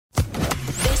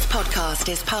podcast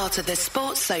is part of the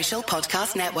Sports Social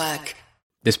Podcast Network.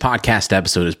 This podcast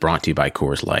episode is brought to you by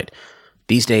Coors Light.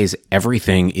 These days,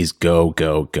 everything is go,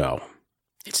 go, go.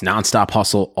 It's nonstop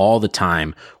hustle all the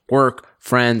time. Work,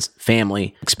 friends,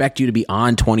 family expect you to be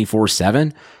on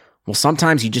 24/7. Well,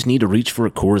 sometimes you just need to reach for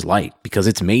a Coors Light because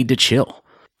it's made to chill.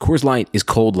 Coors Light is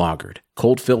cold lagered,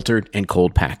 cold filtered, and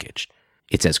cold packaged.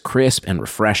 It's as crisp and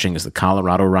refreshing as the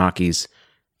Colorado Rockies.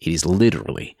 It is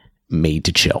literally made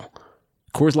to chill.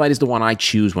 Coors Light is the one I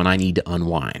choose when I need to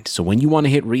unwind. So when you want to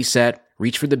hit reset,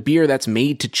 reach for the beer that's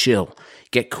made to chill.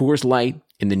 Get Coors Light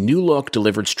in the new look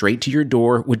delivered straight to your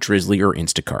door with Drizzly or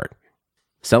Instacart.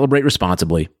 Celebrate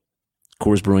responsibly.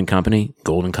 Coors Brewing Company,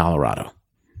 Golden, Colorado.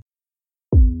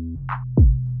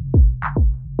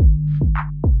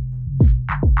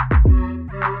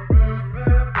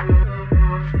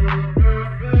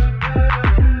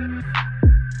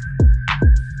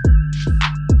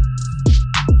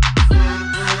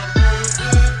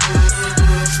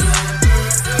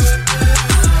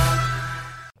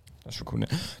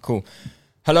 Cool.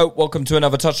 Hello, welcome to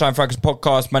another Touchline Fracas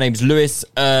podcast. My name's Lewis.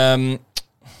 It's an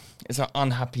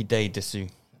unhappy day, Disu.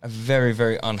 A very,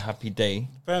 very unhappy day.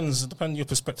 Depends on your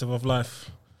perspective of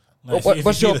life.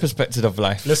 What's your perspective of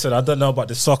life? Listen, I don't know about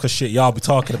the soccer shit y'all be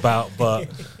talking about, but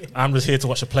I'm just here to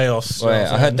watch the playoffs. Wait,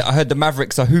 I heard the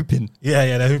Mavericks are hooping.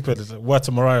 Yeah, they're hooping. Word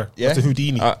to Mariah. Yeah? Word to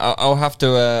Houdini. I'll have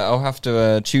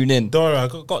to tune in. Don't worry, I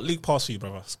got league pass for you,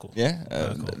 brother. It's cool. Yeah,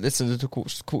 cool. Listen to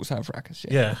Courtside Fracas.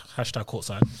 Yeah, hashtag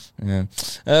courtside.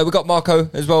 Yeah, we got Marco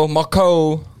as well.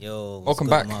 Marco, Yo, welcome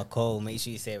good, back. Marco. Make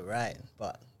sure you say it right.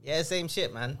 But yeah, same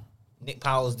shit, man. Nick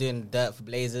Powell's doing the dirt for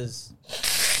Blazers.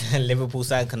 Liverpool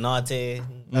side Kanate.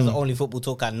 That's the only football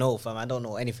talk I know, fam. I don't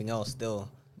know anything else still.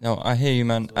 No, I hear you,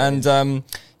 man. And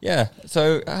yeah.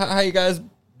 So how you guys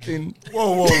been?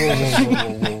 Whoa.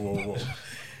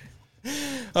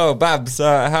 Oh, Babs,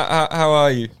 how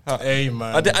are you? Hey,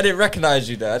 man. I didn't recognize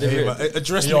you there.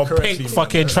 Address me correctly, pink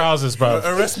fucking trousers, bro.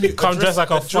 Come dressed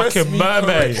like a fucking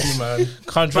mermaid, man.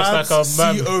 Come dressed like a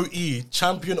mermaid. COE,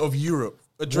 champion of Europe.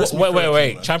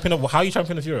 Wait. Champion of how are you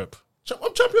champion of Europe?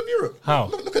 I'm champion of Europe. How?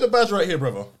 Look at the badge right here,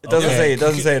 brother. It doesn't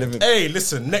say anything. Hey,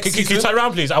 listen. Next Can season, you turn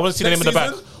around, please? I want to see the name of the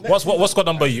back. What's got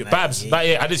number you? Babs. That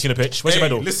I didn't see the pitch. Where's your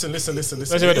medal? Listen. Where's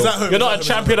your medal? You're not a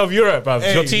champion of Europe,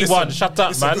 bruv. You're T1. Shut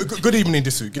up, man. Good evening,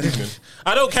 Disu. Good evening.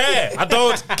 I don't care. I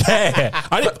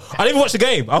didn't even watch the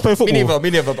game. I'll play football. Me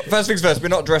neither. But first things first, we're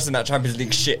not addressing that Champions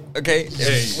League shit, okay?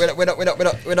 Hey. We're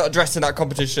not addressing that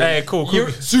competition. Hey, cool.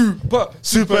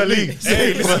 Super League.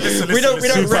 Hey, listen. We don't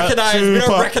recognize the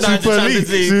Champions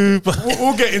League.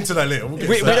 We'll get into that later.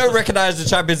 We don't recognize the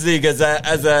Champions League as an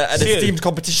esteemed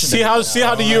competition. See how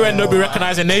the UN don't be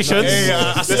recognizing nations. Hey,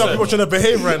 I see how people trying to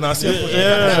behave right now.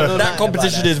 That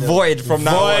competition is void from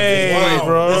now on. Void,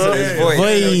 bro.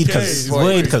 It's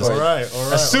void. Because All right.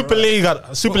 a Super League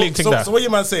thing there. So what you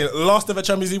man saying? Last ever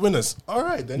Champions League winners. All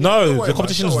right then. No, the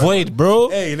competition is void, bro.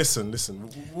 Hey, listen. Listen,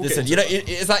 you know,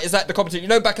 it's like the competition. You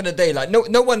know, back in the day, like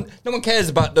no one cares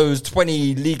about those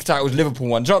 20 league titles Liverpool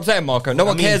won. Do you know what I'm saying, Marco? No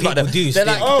one cares about them.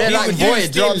 They're like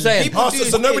void. Do you know what I'm saying?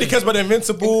 So nobody cares about the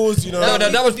Invincibles. You know. No,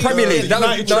 that was Premier League. That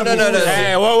was no.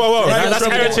 Hey, whoa. That's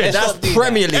heritage. That's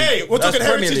Premier League. Hey, we're talking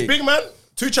Premier heritage, League. big man.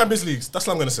 2 Champions Leagues. That's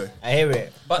what I'm gonna say. I hear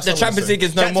it. But the Champions League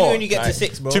is no Chat to me more. when you get to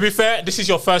 6, bro. To be fair, this is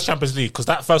your first Champions League because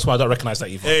that first one I don't recognize that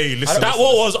either. Hey, listen. That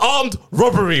one was armed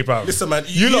robbery, bro. Listen, man.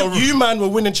 You man were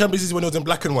winning Champions League when it was in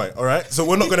black and white. All right, so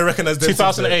we're not gonna recognize them.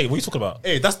 2008. What are you talking about?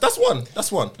 Hey, that's one. Yeah,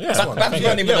 That's one. Babs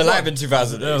weren't even alive in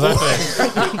 2000.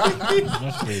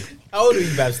 How old are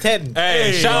you, Babs? 10.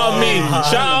 Hey, shout out me.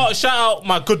 Shout out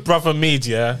my good brother Mead,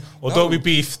 yeah. Although we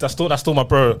beef, that's still my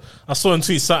bro. I saw him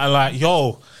tweet something like,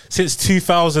 yo, since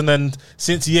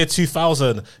year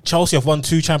 2000, Chelsea have won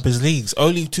 2 Champions Leagues.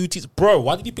 Only 2 teams. Bro,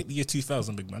 why did you pick the year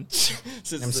 2000, big man?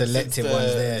 Them selective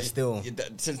ones there still.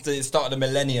 Since the start of the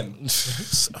millennium.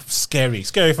 Scary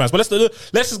fans. But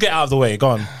let's just get out of the way.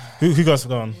 Go on. Who goes?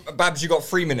 Go on. Babs, you got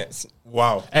 3 minutes.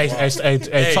 Wow. Hey,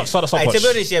 start us off. To be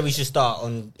honest, we should start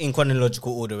in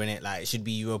chronological order, innit? Like, it should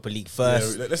be Europa League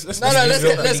first. Let's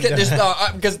get this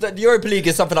started because the Europa League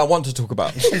is something I want to talk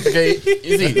about. Okay,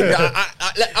 easy.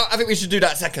 I think we should do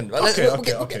that second. We'll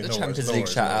get the Champions League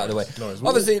chat out of the way.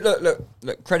 Obviously,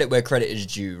 look. Credit where credit is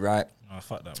due, right? Oh,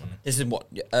 fuck that, man. This is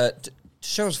what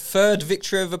Tuchel's 3rd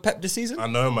victory over Pep this season. I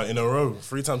know, man. In a row,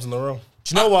 3 times in a row.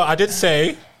 Do you know what? I did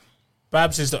say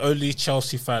Babs is the only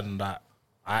Chelsea fan that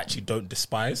I actually don't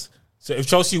despise. So if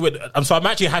Chelsea would, I'm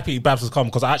actually happy Babs has come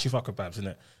because I actually fuck with Babs,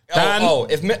 innit?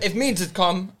 If Means had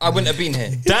come, I wouldn't have been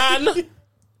here. Dan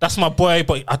That's my boy,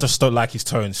 but I just don't like his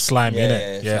tone. Slimy,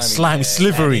 innit? Yeah, slimy,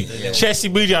 slivery. Chelsea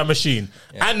media machine.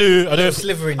 Anu, I don't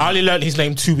know. I only learned his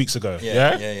name 2 weeks ago.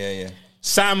 Yeah.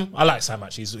 Sam, I like Sam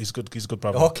actually. He's good. He's a good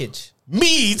brother. Hawkage.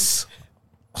 Meads,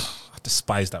 I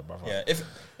despise that brother. Yeah,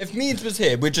 if Meads was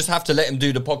here, we'd just have to let him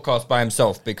do the podcast by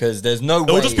himself because there's no way.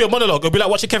 It'll just be a monologue. It'll be like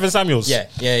watching Kevin Samuels. Yeah.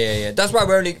 That's why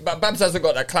we're only. Babs hasn't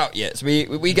got that clout yet, so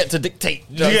we get to dictate.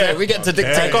 We get to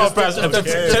dictate. Go on, Babs.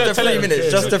 Just 3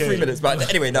 minutes. Just 3 minutes. But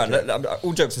anyway, no.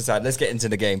 All jokes aside, let's get into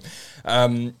the game.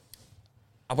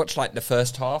 I watched like the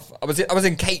first half. I was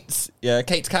in Kate's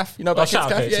Cafe. You know about Kate's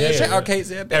Cafe? Yeah, shout out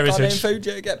Kate's. Yeah, bit of Ghanaian food.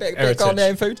 Yeah, get a bit of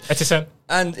Ghanaian food. Etisen.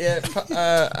 And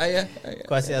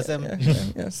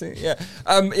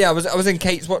I was in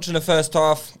Kate's watching the first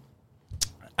half,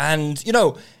 and you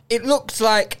know it looked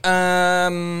like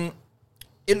a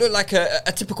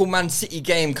typical Man City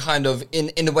game, kind of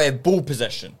in the way of ball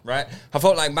possession, right? I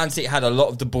felt like Man City had a lot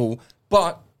of the ball,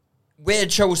 but where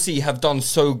Chelsea have done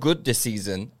so good this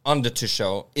season under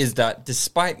Tuchel is that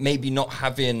despite maybe not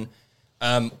having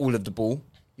all of the ball,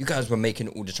 you guys were making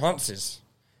all the chances.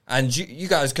 And you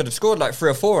guys could have scored like 3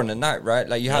 or 4 on the night, right?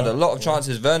 Like you had a lot of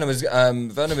chances. Werner was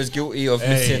guilty of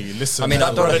missing. Listen, I mean,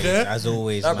 that brother there, as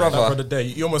always, that brother there,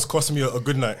 you almost cost me a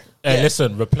good night. Hey,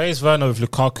 listen, replace Werner with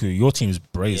Lukaku. Your team's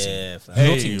brazen. Yeah, fam.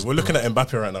 Hey, we're looking at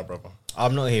Mbappe right now, brother.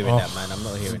 I'm not hearing that, man. I'm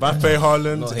not hearing that. Mbappe,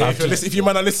 Haaland. If you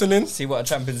man are listening, see what a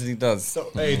Champions League does.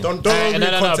 Hey, don't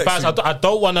No, Baz, I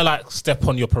don't want to like step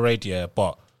on your parade, yeah,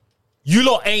 but you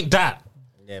lot ain't that.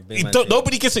 Yeah,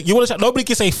 nobody gets it. You want to? Nobody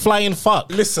gets a flying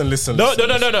fuck. Listen. No. You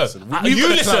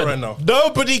listen. Right now.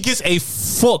 Nobody gets a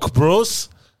fuck, bros.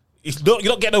 You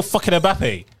don't get no fucking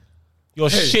Mbappe. Your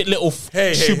shit little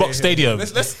shoebox stadium.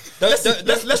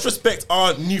 Let's respect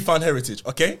our newfound heritage,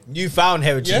 okay? Newfound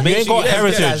heritage. Yeah. We ain't got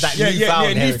heritage.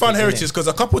 Newfound heritage. Because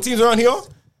a couple teams around here,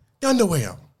 they're on the way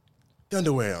out.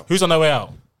 Who's on their way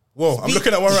out? Whoa, I'm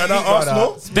looking at one right now,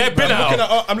 Arsenal. They've been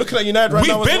out. I'm looking at United right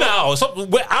now. We've been out.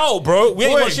 We're out, bro. We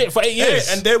ain't got shit for 8 years.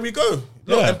 And there we go.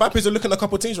 Look, Mbappe's looking at a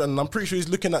couple of teams right now, and I'm pretty sure he's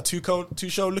looking at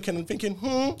Tuchel looking and thinking,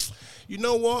 you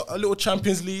know what? A little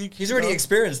Champions League. He's already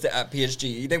experienced it at PSG.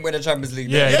 He didn't win a Champions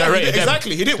League.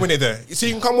 Exactly. He didn't win it there. So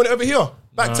he can come win it over here.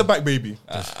 Back to back, baby.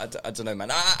 I don't know,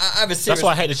 man. I have a serious... That's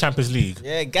why I hate the Champions League.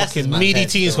 Yeah, fucking needy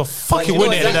teams for fucking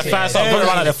win it, and the fans are running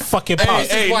around like they're fucking past.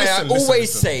 This is why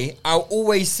I'll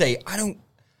always say,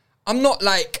 I'm not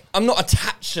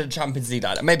attached to the Champions League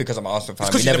like that. Maybe because I'm an Arsenal fan.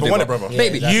 It's because you never won it, brother.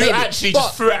 Maybe. You actually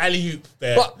just threw an alley-oop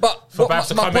there. But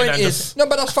my point is... No,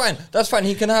 but that's fine. That's fine.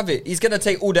 He can have it. He's going to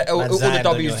take all the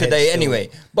W's today anyway.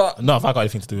 But no, if I got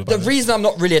anything to do with it. The reason I'm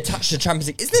not really attached to the Champions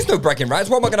League is there's no bragging rights.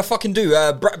 What am I going to fucking do?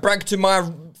 Brag to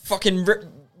my fucking...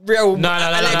 Real no.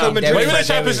 Wait, the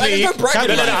Champions League. I'm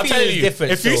telling you,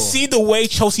 if you see the way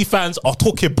Chelsea fans are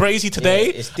talking brazy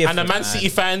today, and the Man City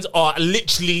fans are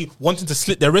literally wanting to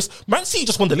slit their wrist, Man City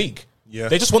just won the league. Yeah.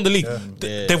 They just won the league.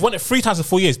 Yeah. They've won it 3 times in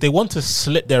 4 years. They want to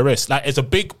slit their wrist. Like it's a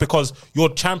big because you're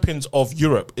champions of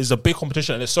Europe is a big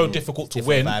competition and it's so difficult to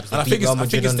win. And I think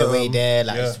it's the way there.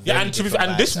 Like, and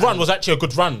this run was actually a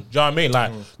good run. Do you know what I mean?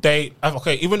 Like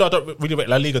even though I don't really rate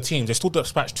La Liga teams, they still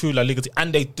dispatched 2 La Liga teams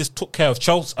and they just took care of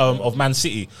Chelsea of Man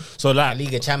City. So like La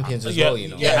Liga champions as well. You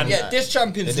know. This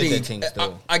Champions League.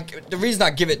 The reason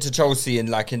I give it to Chelsea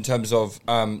in terms of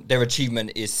their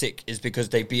achievement is sick is because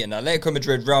they've beaten Atletico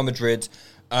Madrid, Real Madrid.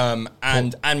 And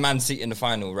Man City in the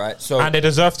final, right? So and they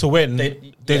deserve to win.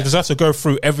 They deserve to go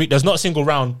through every. There's not a single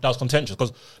round that was contentious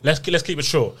because let's keep it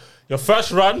short. Your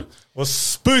first run was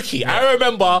spooky. Yeah. I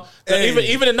remember that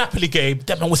even in Napoli game,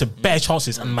 that man was in bare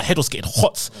chances and my head was getting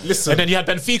hot. Listen, and then you had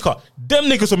Benfica. Them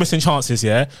niggas were missing chances.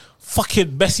 Yeah, fucking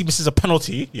Messi misses a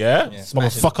penalty. Yeah,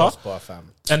 motherfucker.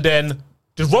 And then.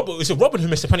 Was it Robin who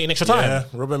missed the penalty in extra time? Yeah,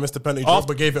 Robin missed the penalty.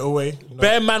 Drogba gave it away.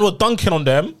 Bare man were dunking on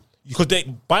them. Because they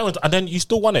buy one and then you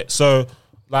still won it. So,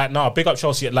 big up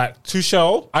Chelsea. Like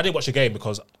Tuchel, I didn't watch the game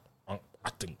because I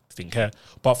didn't care.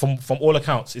 But from all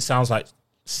accounts, it sounds like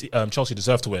Chelsea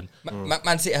deserved to win.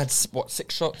 Man City had 6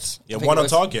 shots? Yeah, 1 on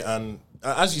target. And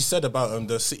as you said about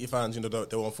the City fans,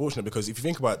 they were unfortunate because if you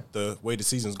think about the way the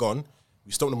season's gone,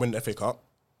 we stopped them winning the FA Cup.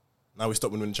 Now we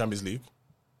stopped them winning the Champions League.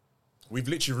 We've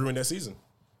literally ruined their season.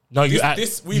 No, you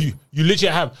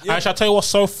literally have. Yeah. Actually, I'll tell you what's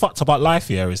so fucked about life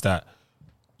here is that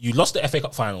you lost the FA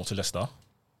Cup final to Leicester.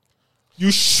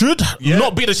 You should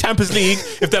not be the Champions League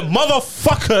if the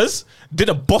motherfuckers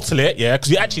didn't bottle it, because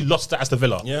you actually lost to Aston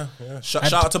Villa. Yeah.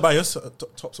 Shout out to Bias,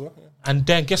 top score. Yeah. And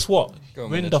then guess what?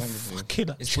 Win the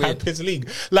fucking Champions League.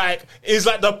 Like, it's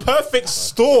like the perfect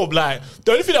storm. Like,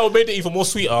 the only thing that would make it even more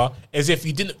sweeter is if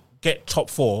you didn't get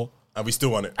top 4. And we still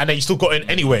won it. And then you still got in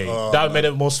anyway. That would make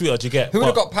it more sweeter, do you get? Who would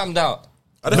have got pammed out?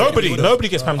 Nobody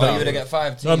gets panned Oh, out. you're gonna get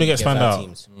 5 teams. Nobody gets Get panned 5 out.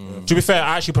 teams. To be fair,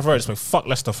 I actually prefer it this way. Fuck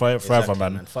Leicester forever, Exactly,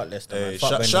 man. Fuck Leicester, Hey, man. Fuck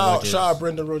Brendan shout Rodgers. out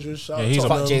Brendan Rodgers. Yeah, he's a-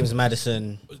 Fuck James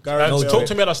Madison. Gareth Bale. Talk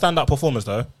to me about standout performers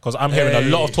though, because I'm hearing a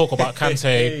lot of talk about Kante.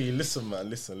 Hey, listen, man.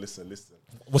 Listen.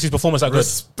 Was his performance that good?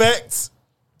 Respect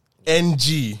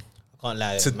NG. Can't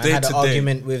lie. Today- Man had an today.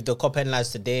 argument with the Copen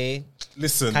lads today.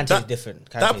 Listen, Kante's different.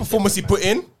 Kante's that performance different, he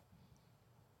put in,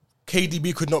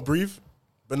 KDB could not breathe.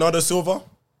 Bernardo Silva,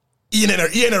 he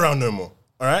ain't around no more.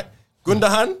 All right,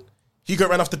 Gundogan, he got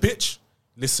ran off the pitch.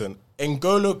 Listen,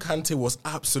 N'Golo Kante was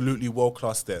absolutely world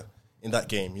class there in that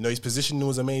game. You know, his positioning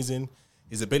was amazing.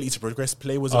 His ability to progress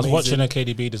play was I was amazing. watching a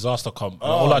KDB disaster comp. And Oh,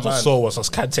 all I just man. saw was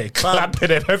Kante clamping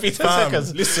him every 10 Fam,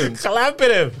 seconds. listen. Clamping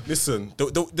him. Listen,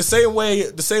 the same way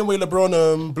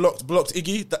LeBron blocked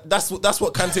Iggy. That's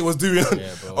what Kante was doing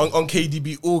on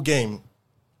KDB all game.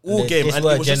 This And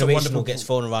word it was just a wonderful generational gets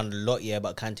thrown around a lot, yeah,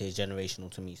 but Kante is generational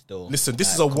to me still. Listen, this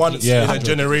Like, is a once Yeah, in a 100.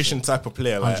 generation type of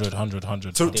player. Like,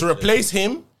 100. to replace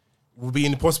him would be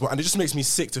impossible, and it just makes me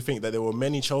sick to think that there were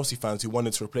many Chelsea fans who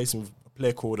wanted to replace him with a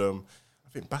player called I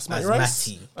think Basmati Rice.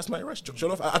 Basmati Rice.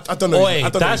 Jollof. I don't know. Oi, I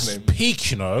don't know that's his name.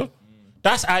 peak, you know.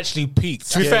 That's actually peak.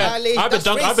 To be fair, Violation- I've been that's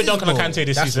dunking on racism. Kante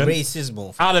this That's season.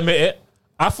 racism. I'll admit it.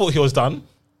 I thought he was done.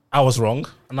 I was wrong,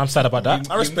 and I'm sad about that.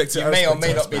 I respect it. You I may or respect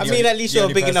may it. not be. I the mean, only- at least the you're a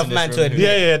only big person enough in this man to room admit. who-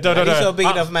 Yeah, no. At least you're a big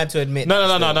enough man to admit.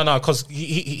 No, because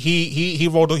he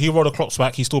rolled the clocks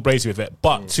back. He still brazy with it.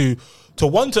 But to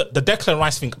wonder the Declan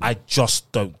Rice thing, I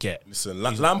just don't get. Listen,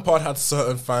 Lampard had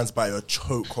certain fans by a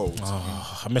chokehold.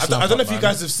 I I miss don't know Lampard, if you man.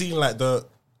 guys have seen like the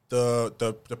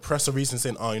presser recently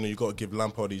saying, "Oh, you got to give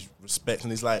Lampard his respect,"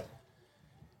 and he's like,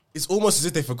 it's almost as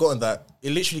if they've forgotten that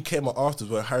it literally came out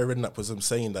afterwards where Harry Redknapp was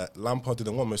saying that Lampard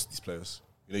didn't want most of these players.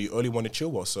 You know, you only wanted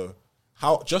Chilwell. So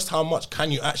how much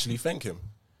can you actually thank him?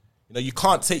 You know, you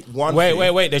can't take one. Wait.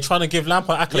 thing. They're trying to give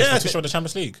Lampard accolades Yeah, for the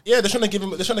Champions League. Yeah, they're trying to give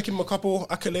him a couple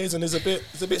accolades, and it's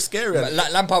a bit scary.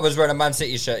 Lampard was wearing a Man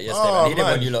City shirt yesterday. Man. He didn't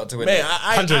want you lot to win. Man, it.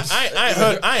 I Hundreds.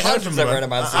 ain't heard from him. wearing a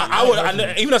Man City. I would,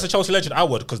 and even as a Chelsea legend, I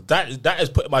would, because that is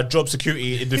putting my job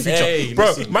security in the future. Hey, Bro,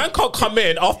 listen. man can't come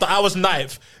in after I was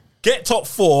 9th, get top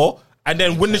 4, and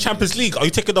then win the Champions League. Are you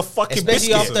taking the fucking Especially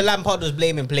biscuit? after Lampard was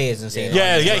blaming players and saying,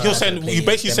 Yeah, oh, he was saying, you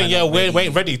basically saying, yeah, we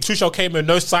ain't ready. Tuchel came in,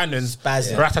 no signings.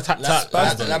 Spazzing. Rat-a-tat-tat.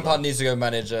 Lampard needs to go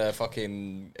manage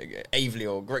fucking Aveley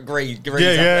or Gray.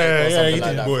 Yeah, something he like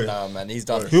did, that boy. for now, man. He's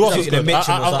done. Who else He's is gonna good? mix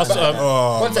him or something.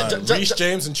 Oh, One sec, man. Reece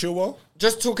James and Chilwell.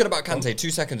 Just talking about Kante,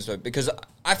 2 seconds though, because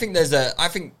I think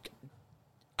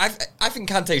I think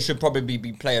Kante should probably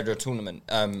be player of the tournament.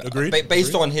 Agreed.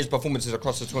 Based on his performances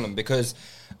across the tournament, because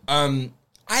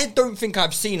I don't think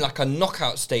I've seen like a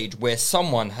knockout stage where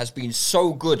someone has been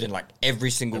so good in like every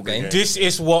single game. This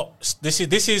is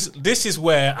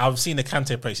where I've seen the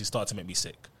Kante places start to make me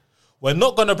sick. We're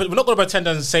not gonna pretend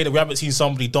and say that we haven't seen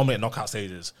somebody dominate knockout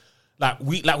stages. Like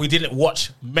we didn't watch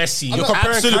Messi. You're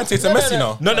comparing Kante to Messi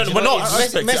now. No, we're not.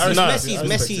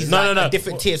 Messi's a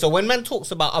different tier. So when man talks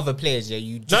about other players, yeah,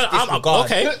 you just disregard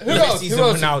Messi's and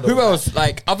Ronaldo. Who else?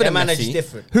 Like other than Their manager's Messi,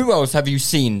 different. who else have you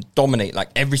seen dominate like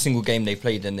every single game they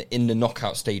played in the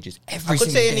knockout stages? I Every could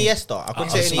single say game. Iniesta.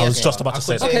 I I was just about to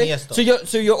say that. Okay, Iniesta.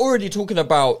 so you're already talking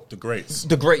about The greats.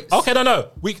 the greats. Okay, no.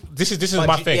 This is But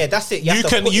my you- thing. yeah, that's it. You have to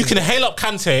can put you in can there. hail up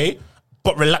Kante,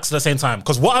 but relax at the same time.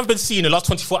 Because what I've been seeing in the last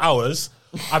 24 hours,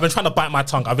 I've been trying to bite my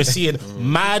tongue. I've been seeing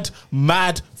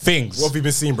mad things. What have you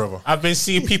been seeing, brother? I've been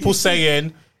seeing people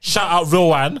saying, shout out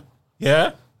Rowan,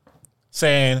 yeah,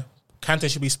 saying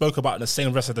Kante should be spoke about in the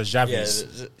same rest of the Xavis.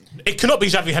 Yeah, It cannot be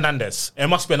Xavi Hernandez. It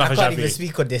must be another I can't even Xavi.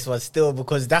 speak on this one still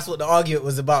because that's what the argument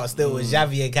was about. Still was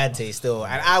Xavi and Kante still,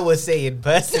 and I was saying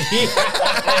personally,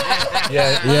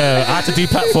 Yeah, I had to deep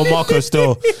for Marco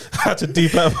still. I had to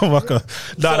deep for Marco.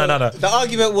 No. The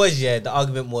argument was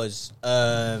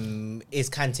is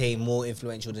Kante more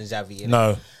influential than Xavi?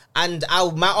 No. And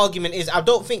my argument is, I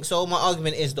don't think so. My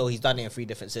argument is, though, he's done it in 3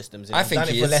 different systems. I He's think done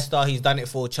it he for is. Leicester, he's done it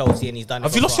for Chelsea, and he's done it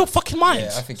Have for you lost your France. fucking mind?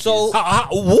 Yeah, I think So- he is.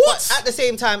 What? But at the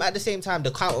same time,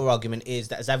 the counter argument is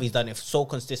that Xavi's done it so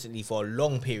consistently for a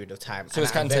long period of time. So and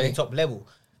is at a very Kante. top level.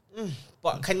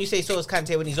 But can you say so is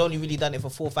Kante when he's only really done it for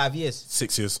 4 or 5 years?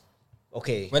 6 years.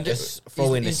 Okay, When did- just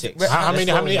throw in the he's- 6. How Let's many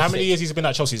throw in the years he's been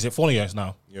at Chelsea? Is it 4 years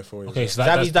now? Yeah, 4 years. Okay, so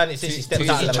Xavi's done it since he stepped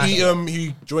out of the match.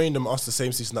 He joined them after the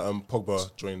same season that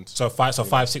Pogba joined. so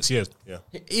 5, 6 years. Yeah.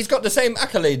 He's got the same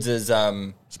accolades as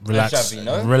Relax. Xavi,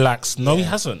 no? Relax. No, he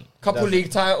hasn't. Couple league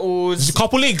titles.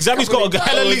 Couple leagues. Xavi's got a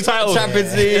hell of league titles.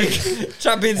 Champions League, a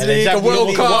Champions World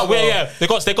League. Cup. Well, yeah,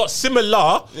 they got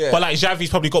similar, Yeah. but like Xavi's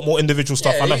probably got more individual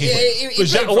stuff. Yeah, I know he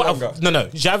played for longer. No,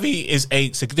 Xavi is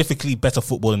a significantly better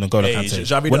footballer than N'Golo Kante.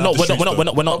 Xavi We're don't not have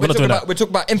the doing that. We're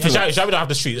talking about influence. Xavi don't have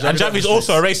the streets, and Xavi's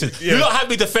also a racist. Yeah. You don't have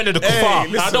me defending the Kufa.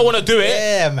 listen. I don't want to do it.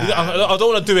 Yeah, man. I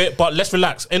don't want to do it, but let's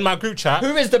relax. In my group chat,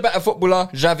 Who is the better footballer?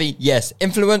 Xavi, yes.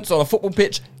 Influence on a football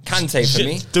pitch? Kante for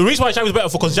me. the reason why Xavi's better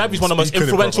because Xavi's one of the most Speak to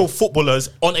the influential brother. footballers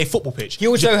on a football pitch. He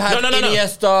also had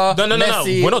Iniesta, No.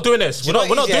 Messi. We're not doing this. We're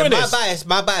not doing this.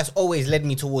 My bias always led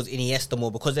me towards Iniesta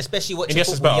more because especially watching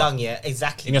Iniesta's football better. young, yeah,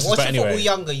 exactly. Iniesta's Watching better football anyway.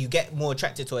 younger, you get more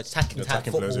attracted to attacking type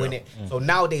attacking football, players, innit? So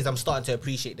nowadays, I'm starting to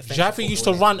appreciate defensive Xavi used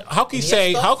to football, run. How can you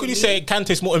say? Iniesta, How can you for say me-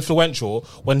 Kante's more influential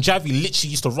when Xavi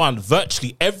literally used to run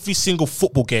virtually every single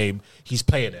football game he's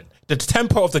playing in? The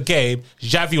tempo of the game,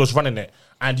 Xavi was running it.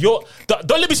 And don't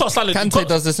let me start standing. Kante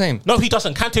does the same. No, he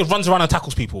doesn't. Kante runs around and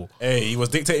tackles people. Hey, he was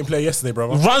dictating play yesterday,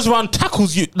 brother. Runs around,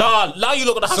 tackles you. Nah, now you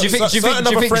look at the. Do you think certain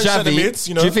other French centre-mids,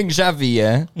 you know? Do you think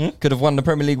Xavi, could have won the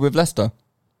Premier League with Leicester?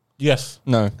 Yes.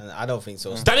 No. I don't think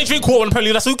so. Danny Drinkwater won the Premier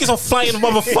League. That's who gives a flying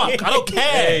motherfucker. I don't care.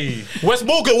 Hey. Wes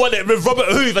Morgan won it with Robert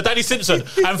Hoover, Danny Simpson,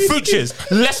 and Fuchs.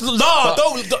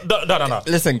 No.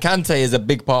 Listen, Kante is a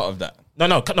big part of that.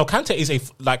 No. Kante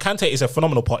is a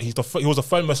phenomenal part. He was the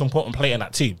third most important player in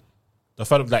that team.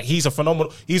 He's a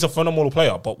phenomenal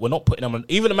player. But we're not putting him on.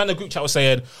 Even the man in the group chat was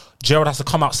saying Gerrard has to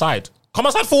come outside. Come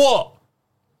outside for what?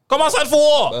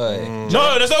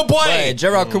 No, there's no boy. Hey,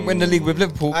 Gerrard couldn't win the league with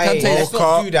Liverpool. Hey, Kante, let's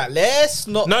not do that. Let's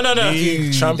not. No.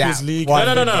 do Champions that. League. No.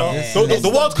 Yeah, The let's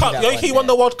World not do Cup. that Yeah, one he there. won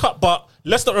the World Cup, but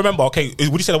let's not remember. Okay,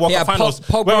 would you say the World yeah, Cup finals?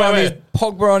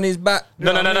 Pogba on his back.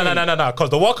 No. Because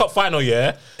the World Cup final,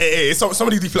 yeah. Hey,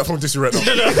 somebody deflect from this right now.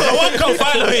 The World Cup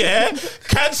final, yeah.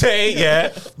 Kante,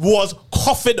 yeah, was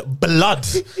coughing blood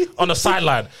on the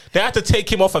sideline. They had to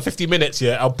take him off at 50 minutes,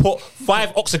 yeah, and put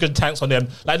 5 oxygen tanks on him.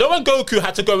 Like, no when Goku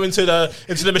had to go into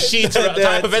the machine to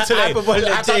hyperventilate.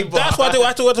 hyperventilate That's why they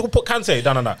had to put Kante.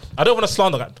 No. I don't want to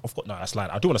slander that. Of course, no, that's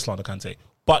lying. I do want to slander Kante.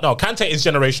 But no, Kante is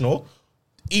generational.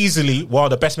 Easily one of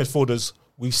the best midfielders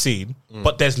we've seen.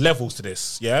 But there's levels to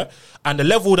this, yeah? And the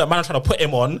level that man are trying to put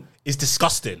him on is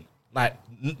disgusting. Like,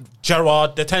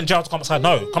 Gerrard, they're telling Gerrard to come outside.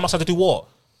 No, come outside to do what?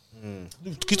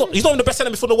 He's not even the best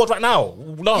centre midfielder in the world right now.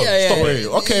 No, Yeah, stop yeah, it.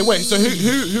 Okay, wait. So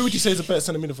who would you say is the better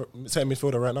centre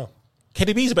midfielder right now?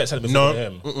 KDB is a better centre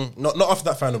midfielder than him. Not after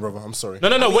that final, brother. I'm sorry. No.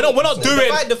 We're not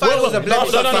doing. The final was a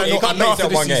blemish. No. You can't Not base it after on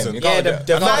this one game. season. You Yeah, can't the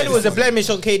do it. final was a blemish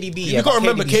on KDB. You got to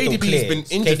remember, KDB's KDB's been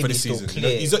injured for this still season.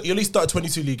 clear. He only started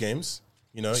 22 league games.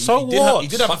 You know, So he what?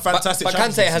 did have a fantastic. But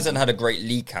Champions Kante League hasn't had a great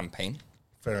league campaign.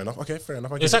 Fair enough. Okay, fair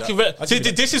enough. I give Exactly. you that. I give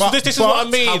you This that. is what I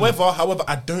mean. However,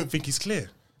 I don't think he's clear.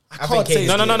 I think can't say. he's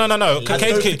No.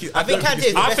 I think Kante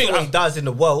is the best think- what he does in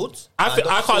the world. I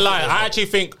can't lie. I actually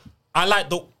think I like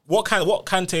what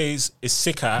Kante is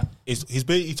sick at is his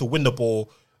ability to win the ball.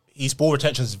 His ball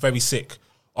retention is very sick.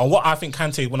 And what I think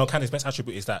one of Kante's best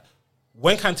attribute is that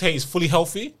when Kante is fully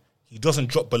healthy, he doesn't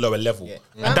drop below a level,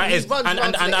 and that He is runs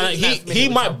and to he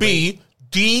might be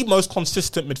the most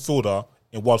consistent midfielder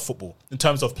in world football in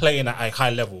terms of playing at a high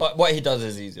level. But what he does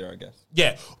is easier, I guess.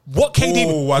 Yeah, what KD?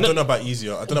 Oh, I don't know about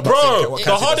easier. I don't know about Bro, what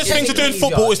the Kante hardest does. thing to do in Technically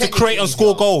football is to easier. create and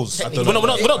score goals. Technically We're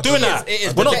not doing that. It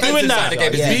is. We're not The doing defensive side of the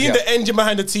game that. is Being easier. the engine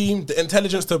behind the team, the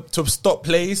intelligence to stop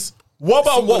plays. What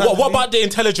about Single-handedly. what about the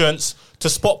intelligence to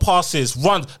spot passes,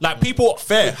 runs? Like people,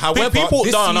 Fair. However, people,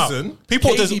 this no. season,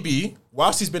 People just KDB,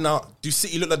 whilst he's been out, do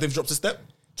City look like they've dropped a step?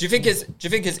 Do you think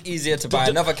it's easier to buy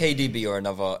another KDB or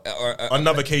another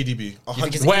Another KDB.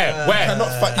 100%. where?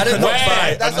 I don't know.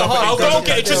 Where? That's a hard I'll go question.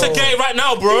 get it just again right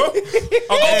now, bro. I'll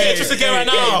go get it just again right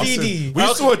now. Didi. We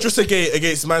saw Drissegate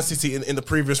against Man City in the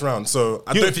previous round, so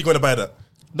I don't think you're going to buy that.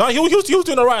 No, he was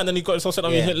doing alright, and then he got himself sent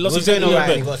off. Yeah. He lost He was his doing alright,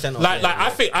 and he got sent off, Like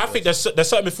yeah. I think there's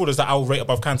certain midfielders that I will rate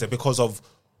above Kante because of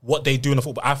what they do in the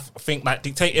football. I think like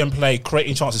dictating play,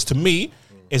 creating chances to me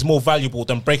is more valuable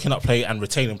than breaking up play and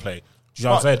retaining play. Do you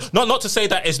know what I'm saying? Not to say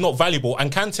that it's not valuable. And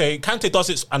Kante does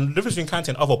it. And the difference between Kante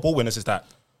and other ball winners is that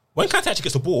when Kante actually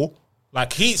gets the ball,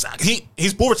 like his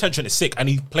ball retention is sick, and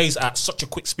he plays at such a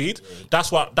quick speed.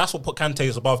 That's what put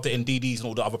Kante above the Ndidis and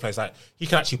all the other players. Like he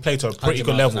can actually play to a pretty 100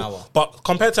 good miles an level. hour. But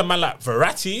compared to a man like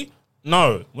Verratti,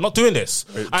 no, we're not doing this.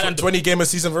 And 20 game a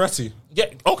season Verratti. yeah,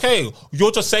 okay.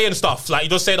 You're just saying stuff. Like, you're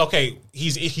just saying, okay,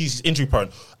 he's injury prone.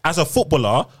 As a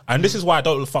footballer, and this is why I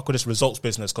don't fuck with this results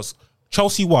business, because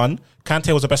Chelsea won,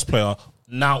 Kante was the best player.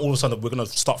 Now, all of a sudden, we're going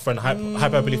to start throwing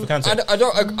hyperbole for Kante. I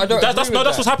don't. That's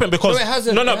what's happened because... No, it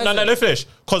hasn't. No, let me finish.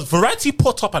 Because Verratti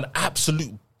put up an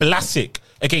absolute classic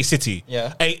against City.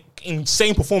 Yeah. A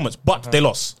insane performance, but they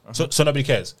lost. So nobody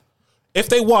cares. If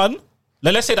they won,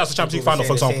 let's say that's the Champions League final,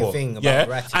 for People were example. saying the same thing Yeah.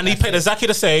 about Verratti, And he that's played it. exactly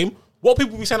the same. What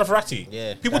people be saying of Verratti?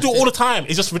 Yeah, People that's do it all it. the time.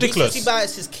 It's just ridiculous. Recency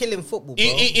bias is killing football, bro.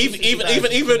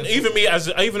 Even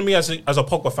me as a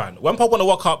Pogba fan, when Pogba won the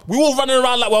World Cup, we were running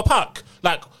around like we're a pack.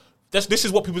 Like this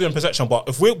is what people do in possession. But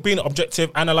if we're being objective,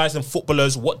 analysing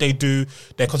footballers, what they do,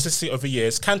 their consistency over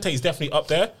years, Kante is definitely up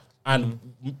there. And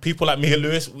people like me and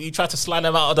Lewis, we try to slide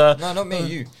them out of the. No, not me,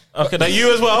 you. Okay, now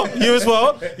you as well. You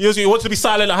want to be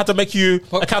silent. I had to make you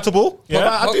accountable. Yeah.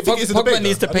 I do think it's a debate, Pogba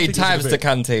needs though. to I do pay think it's a tithes to debate.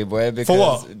 Kante, boy. Because, For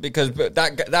what? Because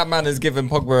that man has given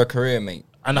Pogba a career, mate.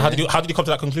 And how did you come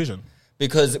to that conclusion?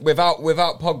 Because without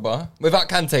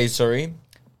Kante, sorry,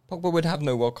 Pogba would have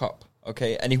no World Cup.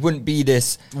 Okay, and he wouldn't be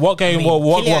this. What game? I mean,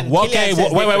 What Kylian game?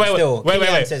 says different still.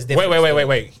 Kylian says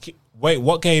different Wait.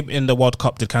 What game in the World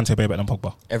Cup did Kante play better than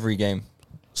Pogba? Every game,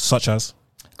 Such as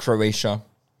Croatia.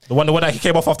 the one that he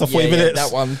came off after 40 minutes.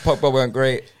 that one. Pogba weren't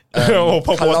great. Oh,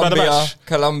 Pogba was man of the match. They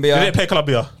Colombia, didn't play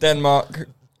Colombia. Denmark,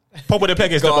 Pogba didn't play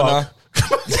against Ghana.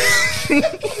 Denmark.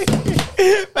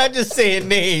 Man, just saying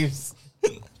names.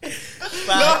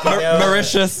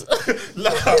 Mauritius. No.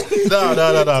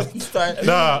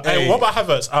 Hey, what about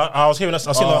Havertz? I was hearing us. I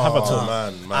was seeing Havertz. Oh,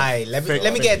 man. Aye, let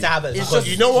me get into Havertz. It's because just,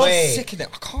 you know what? wait, Sickening.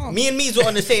 I can't. Me and Meads were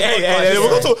on the same podcast. Hey, we're yeah.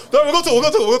 going to talk.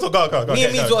 Go. Me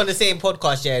and Meads were on the same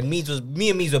podcast, yeah, and me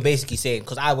and Meads were basically saying,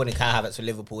 because I wanted Kai Havertz for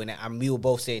Liverpool, innit, and we were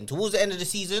both saying, towards the end of the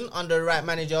season, under the right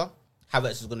manager,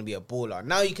 Havertz is going to be a baller.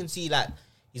 Now you can see, like,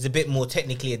 he's a bit more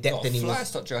technically adept than he Fly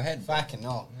was. touch your head. Fucking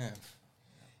no. Yeah.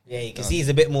 Yeah, you can see he's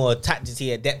a bit more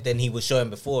tactically adept than he was showing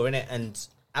before, innit? And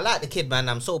I like the kid, man.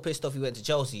 I'm so pissed off he went to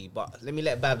Chelsea, but let me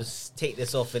let Babs take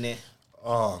this off, innit?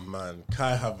 Oh, man.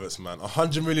 Kai Havertz, man.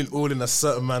 100 million all in, a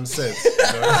certain man said.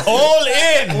 You know? All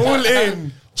in. All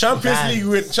in. Champions Man. League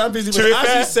win. Champions League To win. be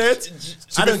fair- As he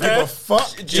said, I don't give a fuck.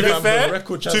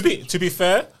 To be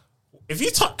fair, if you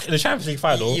tuck in the Champions League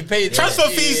final, You paid- transfer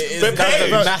it- fees, it- they're it paid.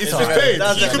 doesn't matter. It's paid.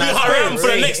 Doesn't You could be matter. haram for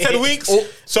the next 10 weeks. Oh,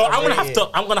 So I'm gonna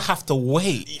rate have to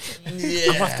wait.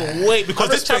 Yeah. I'm gonna have to wait because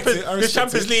I respect it. I this respect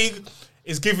Champions League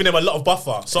is giving him a lot of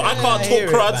buffer. So I can't I hear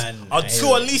talk it, crud man. I until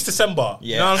hear at least December.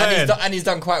 Yeah, You know what I'm saying? and he's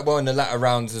done quite well in the latter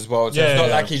rounds as well. So Yeah, it's not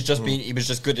yeah. like he's just been. He was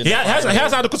just good in. He the has final.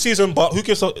 had a good season, but who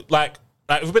gives a like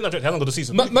if we've been objective, he hasn't got a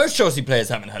season. Most Chelsea players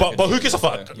haven't had. a But good who gives a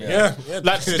season, fuck? so, Yeah.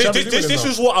 Like The Champions League this winner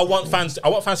is what I want fans. I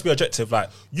want fans to be objective. Like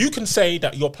you can say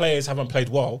that your players haven't played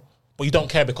well, but you don't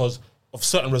care because of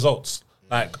certain results.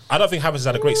 Like I don't think Havertz has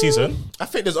had a great season. I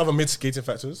think there's other mitigating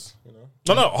factors. You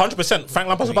know, No, 100%. Frank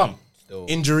Lampard's a bum.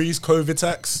 injuries, COVID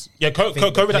tax. Yeah,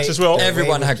 COVID tax as well.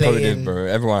 Everyone had Playing- COVID, bro.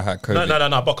 Everyone had COVID.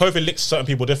 No. But COVID licks certain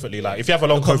people differently. Like if you have a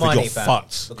long Look at COVID, Mane, you're fam.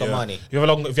 fucked. Look at Mane. If you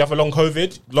have a long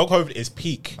COVID is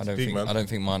peak. I don't Big think. man. I don't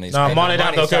think Mane's. Nah, played. Mane don't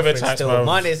have no suffering COVID tax, still. bro.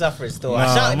 Mane is suffering still. Nah,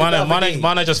 I shouted him the other day.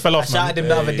 Mane just fell off, I shouted man. him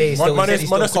the other day. Still, Man he said he's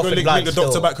has to still go coughing link blood the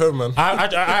doctor still. back home, man.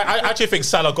 I actually think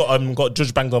Salah got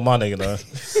judge banged on Mane, you know.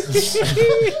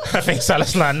 I think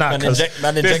Salah's like nah.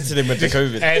 Man injected him with the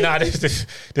COVID. Hey, nah,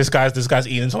 this guy's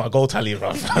eating into my goal tally,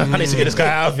 bro. I need to get this guy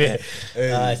out of here.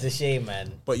 It's a shame,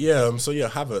 man. But yeah, so yeah,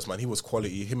 Havertz, man, he was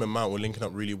quality. Him and Mount were linking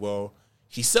up really well.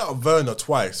 He set up Werner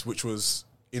twice, which was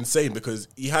insane because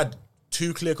he had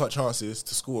two clear-cut chances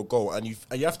to score a goal. And you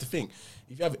have to think,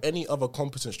 if you have any other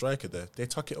competent striker there, they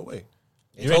tuck it away.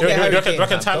 You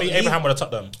reckon Tammy Don't Abraham would have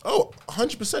tucked them? Oh,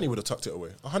 100% he would have tucked it away.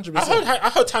 100%. I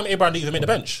heard Tammy Abraham didn't even make the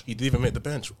bench. He didn't even make the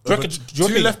bench. Do you reckon- do you Two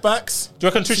reckon- left backs. Do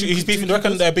you reckon he's beefing? Do you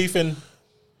reckon they're beefing?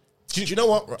 Do you know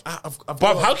what? I've But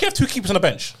got- how can you have two keepers on the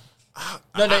bench?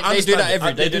 No, I they do understand that it.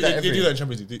 every. They do that They every. do that in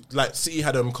Champions League. Like City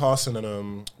had Carson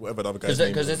and whatever the other guy's name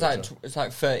Because was. it's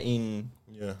like 13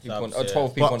 Yeah. people on, Subs, or yeah.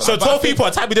 12 people. But- on the So bench. 12 people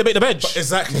at Tammy didn't make the bench.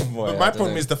 Exactly. Boy, But I my don't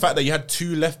problem know. is the fact that you had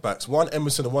two left backs, one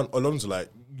Emerson and one Alonso. Like,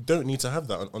 you don't need to have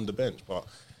that on the bench. But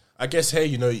I guess, hey,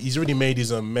 he's already made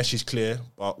his message clear.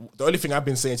 But the only thing I've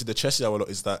been saying to the Chelsea a lot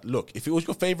is that, look, if it was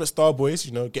your favourite star boys,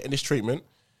 getting this treatment,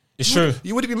 It's true.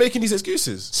 you wouldn't be making these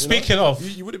excuses. Speaking of,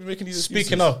 you wouldn't be making these excuses.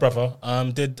 Speaking of, brother, how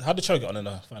did Cho get on in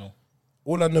the final?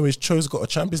 All I know is Cho's got a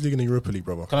Champions League and a Europa League,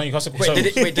 brother.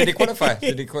 Did he qualify?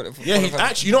 Did he qualify? Yeah, he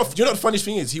actually. You know what the funniest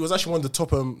thing is? He was actually one of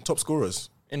the top scorers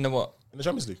In the what? in the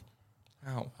Champions League.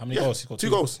 How? How many goals? He got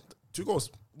Two goals,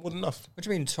 more than enough. What do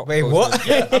you mean top? Wait, goals? what?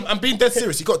 Yeah, I'm being dead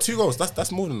serious. He got 2 goals.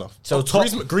 That's more than enough. So top-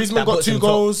 Griezmann that got puts 2 him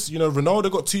goals.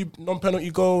 Ronaldo got 2 non-penalty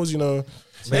goals. Wait,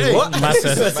 Hey, what?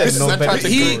 Massive. listen, No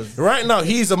penalty. right now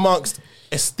he's amongst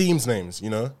esteemed names.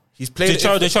 He's played.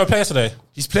 Did Cho play yesterday?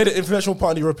 He's played an influential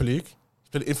part in the Europa League. He's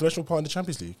played an influential part in the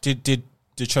Champions League. Did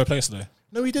Cho play yesterday?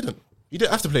 No, he didn't. He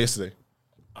didn't have to play yesterday.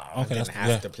 Okay, didn't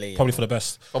have to play, probably for the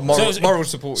best. But moral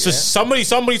support, So yeah?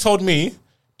 somebody told me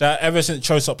that ever since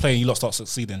Cho stopped playing, you lot start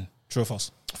succeeding? True or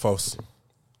false? False.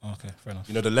 Oh, okay, fair enough.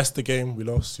 You know, the Leicester game we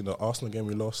lost. You know, Arsenal game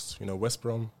we lost. You know, West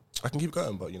Brom. I can keep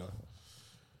going, but you know,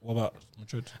 What about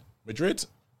Madrid? Madrid.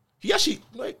 He actually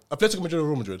like Atletico Madrid or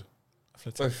Real Madrid.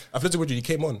 Both. Atletico Madrid. He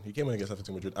came on against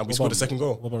Atletico Madrid, and we scored the second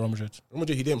goal. What about Real Madrid? Real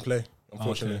Madrid, he didn't play.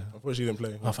 Unfortunately, okay. he didn't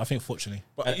play. I think fortunately.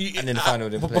 But And in the final,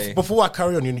 didn't play. Before I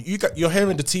carry on, you're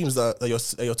hearing the teams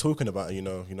that you're talking about. You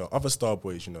know, other star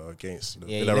boys. You know, against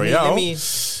Villarreal.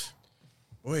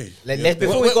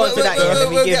 Before we go on to that,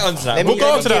 we'll get on to that. We'll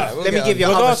go on to that. Let me give your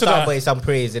We'll go other on to star that. boy some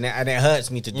praise, and it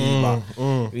hurts me to do,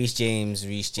 but Reece James.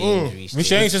 Reece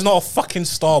James is not a fucking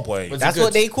star boy. That's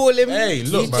what they call him. Hey,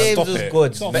 look, Reece man, James stop was it.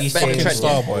 good. It's not Reece fucking James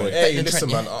star was boy. good. Hey, listen,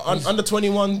 man. Under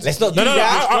 21. Let's not do No,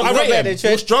 that. I Let's not rate better him. than We'll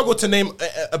Trent. struggle to name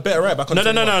a better right back. No.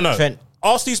 Trent.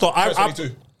 Ask these lot. I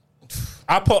 22.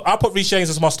 put Reece James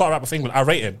as my star right back for England. I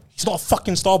rate him. He's not a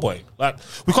fucking star boy. Like,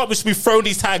 we can't just be throwing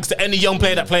these tags to any young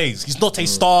player that plays. He's not a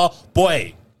star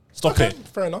boy. Stop Okay, it.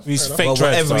 fair enough, He's fair fake enough.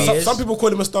 Well, dreads. whatever he son. is. Some people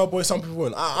call him a star boy, some people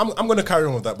won't. I'm going to carry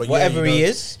on with that. But Whatever yeah, he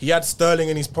is. He had Sterling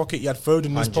in his pocket. He had Foden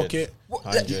in his 100.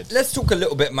 pocket. Let's talk a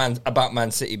little bit about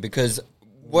Man City, because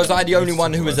was I the only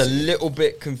one who was a little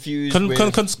bit confused?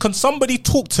 Can somebody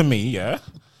talk to me, yeah,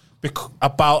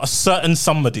 about a certain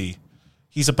somebody?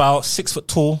 He's about 6 foot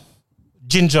tall,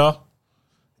 ginger,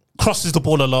 crosses the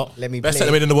ball a lot. Let me Best play.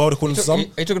 centre in the world, according to Are some. you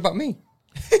talking about me?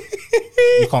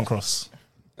 You can't cross.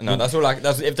 No, that's all.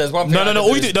 If there's one thing, No. I can All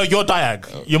you is- do, no, you're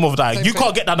diag. You're more of a diag. Same You thing.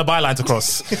 can't get down the byline to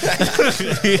cross.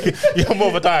 You're more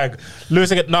of a diag. Lewis,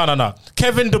 no.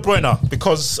 Kevin De Bruyne,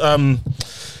 because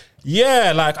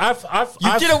yeah, like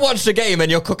You didn't watch the game and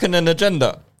you're cooking an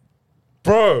agenda.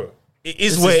 bro. It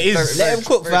is This where it is is. Let him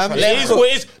cook, fam. Very Let It him is cook. what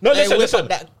it is. No, Let him whip listen. up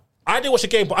that- I didn't watch the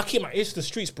game, but I keep my ears to the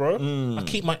streets, bro. I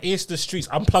keep my ears to the streets.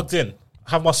 I'm plugged in.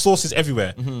 I have my sources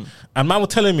everywhere. And man was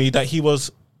telling me that he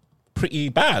was pretty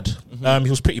bad. He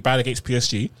was pretty bad against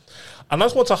PSG. And I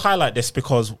just want to highlight this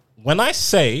because when I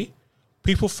say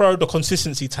people throw the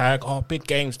consistency tag, big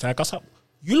games tag, I said,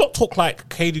 you lot talk like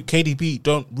KDB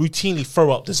don't routinely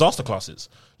throw up disaster classes.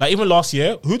 Like even last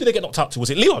year, who did they get knocked out to? Was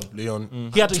it Leon?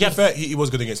 Leon. He had To be fair, he was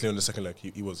good against Leon the second leg.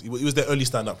 He was their early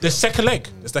stand-up. the second leg.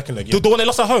 The second leg, yeah. The one they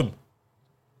lost at home.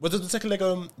 Was it the second leg?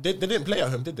 They didn't play at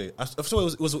home, did they? I saw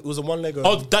it was a one leg.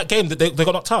 That game that they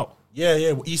got knocked out.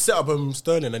 Yeah. He set up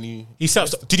Sterling and He said,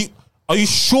 are you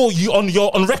sure you're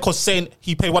on record saying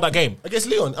he played that game? against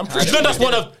Leon. I'm Do pretty you know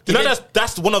sure.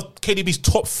 that's one of KDB's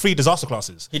top 3 disaster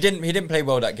classes? He didn't play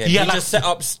well that game. He He had like- just set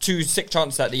up 2 sick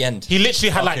chances at the end. He literally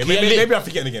had Okay, maybe I'm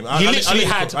forgetting the game. he literally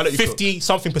had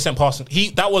 50-something% passing.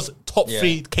 That was top Yeah.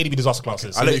 3 KDB disaster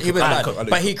classes. I'll let you He was cook. mad, I'll let you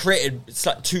but cook. he created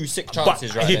 2 sick But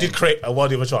chances. Right he there. did create a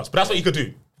worthy of a chance. But that's what he could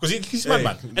do because he's mad,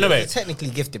 man. Anyway, He's a technically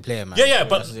gifted player, man. yeah,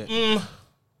 but That's it.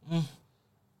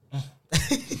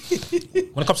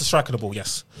 when it comes to striking the ball,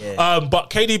 yes. Yeah. But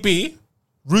KDB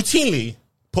routinely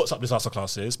puts up disaster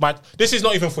classes. This is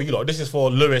not even for you lot. This is for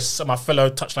Lewis and my fellow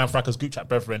Touchline Frackers group chat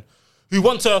brethren who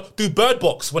want to do bird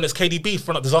box when it's KDB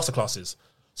throwing up disaster classes.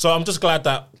 So I'm just glad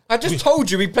that I just told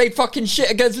you we played fucking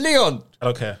shit against Leon. I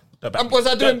don't care. Don't back me. Was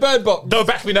I doing bird box? Don't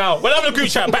back me now. When I'm in a group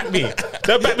chat, back me.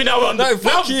 Don't back me now. No,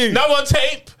 fuck now, you. Now on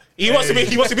tape. He wants to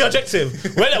be objective.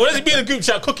 When does he be in a group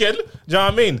chat cooking? Do you know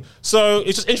what I mean? So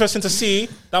it's just interesting to see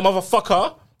that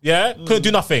motherfucker, couldn't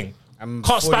do nothing. Can't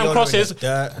spam crosses.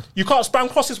 You can't spam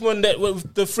crosses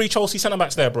with the 3 Chelsea centre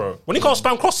backs there, bro. When you can't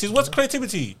spam crosses, where's the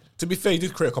creativity? To be fair, he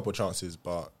did create a couple of chances,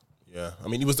 but yeah, I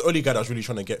mean, he was the only guy that was really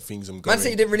trying to get things going. Man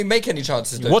City didn't really make any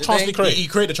chances. Though, What did chance they? did he create? He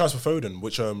created a chance for Foden,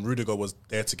 which Rudiger was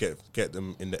there to get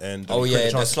them in the end. Oh He yeah, created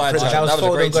a the chance- slide. created a That chance- was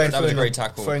a great. going That was a through great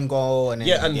tackle. for a goal, and then,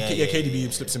 Yeah, and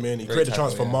KDB slips him in. He created a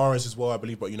chance for tackle, yeah. Mahrez as well, I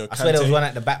believe. But I swear there was Kante- one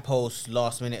at the back post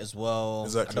last minute as well.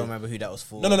 Exactly. I don't remember who that was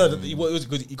for. No. It was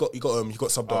good. He got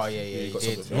subbed off. Oh yeah, he got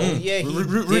he subbed did. off. Yeah, he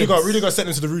Rudiger sent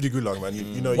him to the Rudy Gulag, man.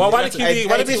 You know. Why you did have to- KDB?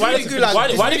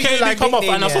 Why did KDB come off?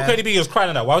 And I saw nickname, KDB was crying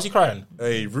at that. Why was he crying?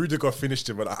 Hey, Rudiger finished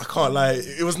him, but I can't lie.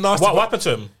 It was nasty. What but happened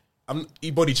to him?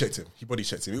 He body checked him.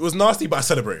 It was nasty, but I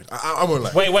celebrated. I won't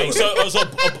lie. Wait. So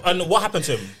and what happened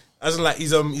to him? As in, like,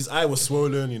 his eye was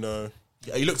swollen. You know,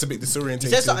 he looked a bit disorientated. He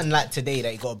said something like today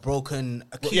that he got a broken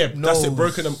acute Yeah, that's it. nose.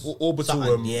 Broken orbital,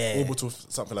 Something, yeah. orbital,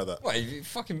 something like that. What?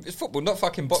 It's football, not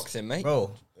fucking boxing, mate. Bro.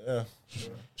 Yeah.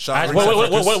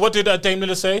 What did Dame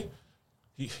Lillard say?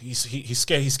 He's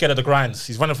scared. He's scared of the grinds.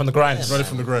 He's running from the grinds. Running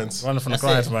from the grinds. Running from the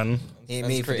That's grinds, it. man. He ain't That's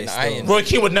made for creating this. iron. though. Roy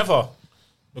Keane would never.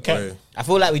 Okay. Hey. I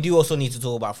feel like we do also need to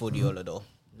talk about Fodiola though.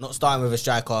 Not starting with a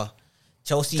striker.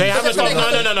 Chelsea. They haven't started.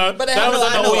 No. But they They haven't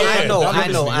done that all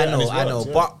year. I know.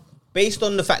 But based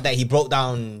on the fact that he broke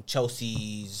down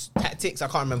Chelsea's tactics, I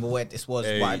can't remember where this was.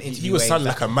 Hey, but an he interview was where sounding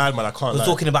like a madman. I can't was lie.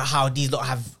 talking about how these lot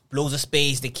have blows a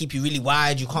space. They keep you really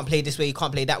wide. You can't play this way. You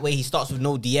can't play that way. He starts with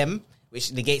no DM,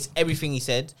 which negates everything he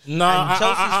said. No,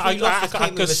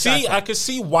 I could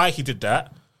see why he did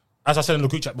that. As I said in the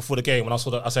group chat before the game, when I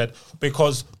saw that, I said,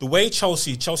 because the way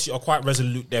Chelsea are quite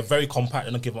resolute, they're very compact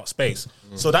and don't give up space.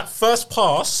 So that first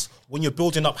pass, when you're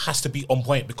building up, has to be on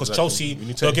point because Chelsea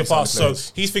don't give pass. So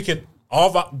he's thinking,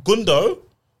 Gundo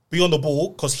be on the ball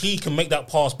because he can make that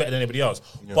pass better than anybody else.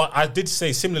 Yeah. But I did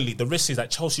say similarly, the risk is that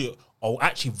Chelsea are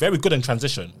actually very good in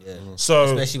transition. Yeah. So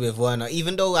especially with Werner,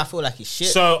 even though I feel like he's shit.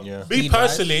 So me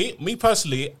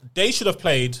personally, they should have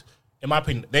played. In my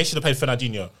opinion, they should have played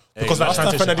Fernandinho. Because that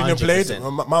transition. Fernandinho played,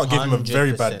 Mount gave him a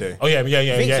very bad day. Oh, yeah.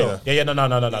 No.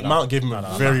 Mount gave him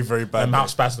a very, very bad day. Mount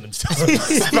spazzed on him still.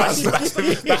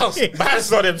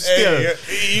 Spazzed on him still.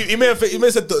 You may have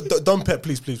said, Don Pep,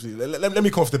 please. Let me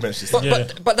come off the bench.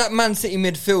 But that Man City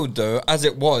midfield, though, as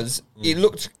it was, it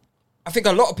looked... I think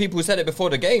a lot of people said it before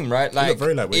the game, right? Like,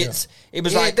 very lightweight, it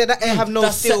was like... They have no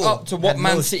that's skill. set up to what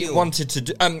Man City wanted to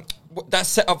do. That's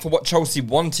set up for what Chelsea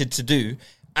wanted to do.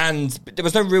 And there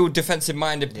was no real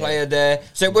defensive-minded player there,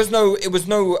 so it was no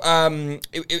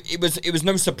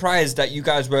surprise that you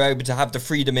guys were able to have the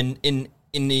freedom in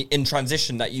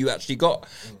transition that you actually got,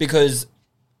 because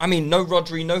I mean, no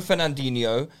Rodri, no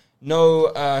Fernandinho, no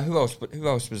who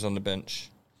else was on the bench?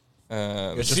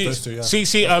 It's just those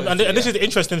two, and this is the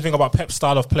interesting thing about Pep's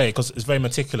style of play, because it's very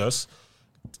meticulous.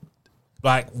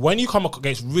 Like, when you come up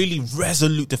against really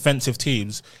resolute defensive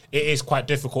teams, it is quite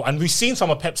difficult. And we've seen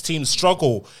some of Pep's teams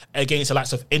struggle against the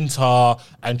likes of Inter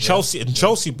and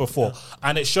Chelsea before.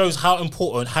 And it shows how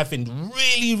important having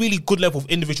really, really good level of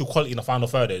individual quality in the final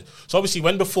third is. So obviously,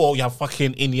 when before you have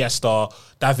fucking Iniesta,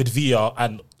 David Villa,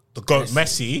 and the GOAT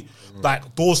Messi,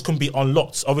 like, those can be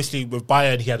unlocked. Obviously, with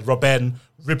Bayern, he had Robben,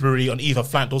 Ribéry on either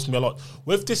flank. Those can be unlocked.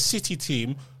 With this City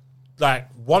team... Like,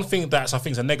 one thing that's, I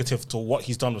think, is a negative to what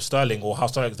he's done with Sterling, or how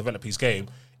Sterling has developed his game,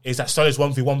 is that Sterling's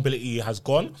 1v1 ability has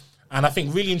gone. And I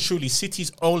think really and truly,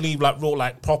 City's only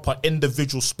proper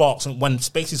individual sparks, and when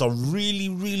spaces are really,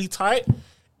 really tight,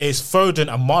 is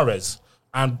Foden and Mahrez.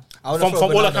 And from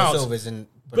all accounts...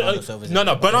 Bernardo.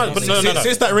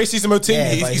 Since that racism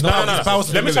thing, he's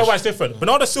powerful. Let me tell you why it's different.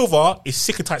 Bernardo Silva is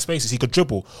sick of tight spaces. He could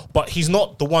dribble, but he's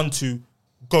not the one to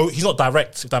go. He's not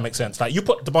direct, if that makes sense. Like, you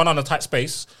put the ball in a tight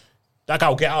space, that guy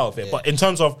will get out of it. Yeah. But in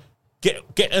terms of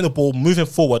getting the ball, moving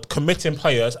forward, committing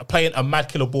players, playing a mad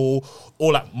killer ball,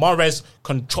 or like Mahrez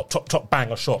can chop,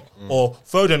 bang a shot, or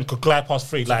Foden could glide past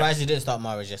three. Surprised he didn't start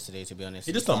Mahrez yesterday, to be honest.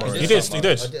 He did start Mahrez. He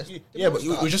did. Yeah, but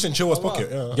we're just in Chilwell's pocket.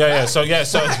 Yeah. So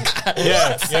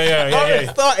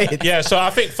I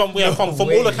think from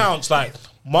all accounts, like,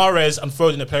 Mahrez and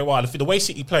Foden, they play well. The way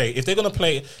City play, if they're going to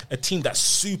play a team that's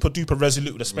super duper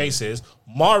resolute with the spaces,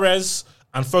 Mahrez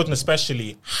and Foden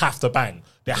especially have to bang.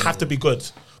 They have to be good.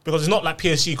 Because it's not like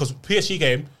PSG, because PSG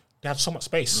game, they had so much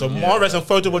space. So Mahrez and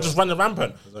Foden were just running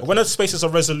rampant. Exactly. But when those spaces are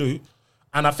resolute,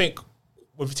 and I think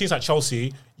with teams like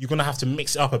Chelsea, you're going to have to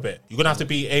mix it up a bit. You're going to have to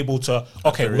be able to,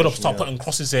 okay, we're going to start putting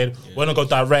crosses in. We're going to go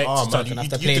direct.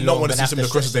 You do not want to see some of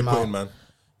the crosses they put in, man.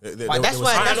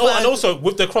 And also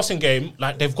with the crossing game,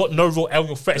 like, they've got no real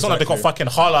aerial threat. It's not like they've got fucking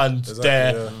Haaland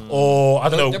there, or I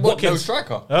don't know, Watkins. No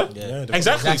striker. Huh?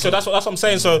 Exactly. So that's what I'm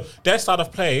saying. So their style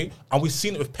of play, and we've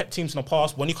seen it with Pep teams in the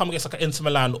past. When you come against like an Inter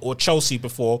Milan or Chelsea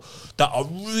before, that are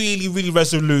really, really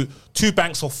resolute, 2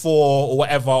 banks or 4 or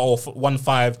whatever, or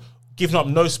 1-5, giving up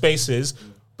no spaces.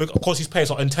 But of course, these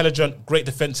players are intelligent, great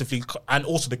defensively, and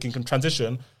also they can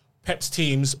transition. Pep's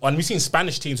teams, and we've seen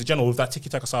Spanish teams in general with that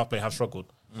tiki-taka style play have struggled.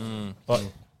 But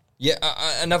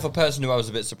another person who I was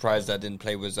a bit surprised that didn't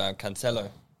play was Cancelo.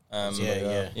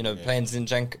 Playing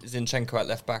Zinchenko at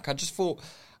left back. I just thought,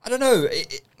 I don't know.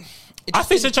 I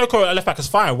think Zinchenko at left back is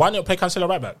fine. Why not play Cancelo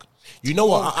right back? You know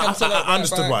what? I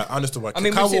understood why. I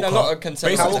mean, we've seen a lot of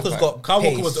Cancelo. Kyle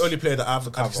Walker was the only player that I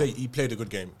have to say he played a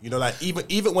good game. You know, like,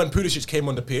 even when Pulisic came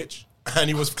on the pitch and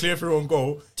he was clear for on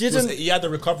goal, he had the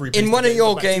recovery. In one of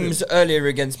your games earlier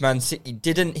against Man City,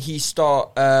 didn't he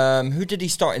start? Who did he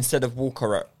start instead of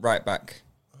Walker at right back?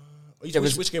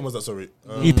 Which game was that? Sorry,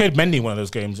 he played Mendy in one of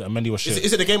those games, and Mendy was shit.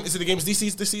 Is it the game? Is it the games this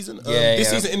season? This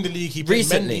season in the league, he played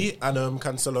Mendy and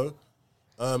Cancelo.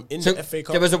 The FA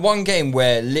Cup, there was one game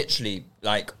where literally,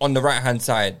 like, on the right hand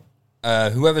side,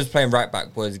 whoever's playing right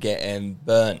back was getting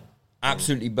burnt,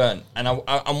 absolutely burnt. And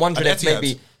I'm wondering if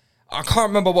maybe, I can't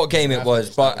remember what game it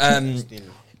was, but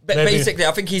basically,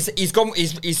 I think he's gone.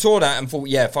 He saw that and thought,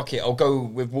 yeah, fuck it, I'll go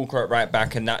with Walker at right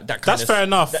back, and that's fair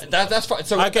enough. That's fine.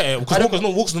 So I get it, because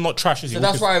Walker's not trash. So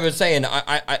that's why I was saying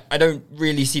I don't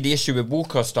really see the issue with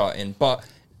Walker starting, but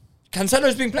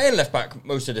Cancelo's been playing left back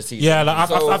most of the season. Yeah, like,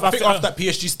 I think after that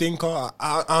PSG stinker,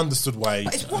 I understood why.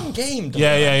 But it's one game. Though.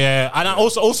 Yeah. And I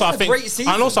also I think, great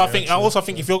season. and also I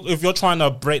think if you're trying to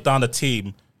break down the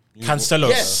team, Cancelo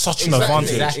is such an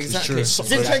advantage. Exactly.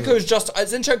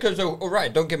 Zinchenko's all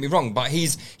right. Don't get me wrong, but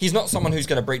he's not someone who's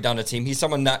going to break down a team. He's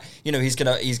someone that he's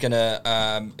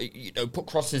gonna put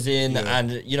crosses in,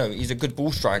 and he's a good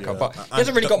ball striker. But he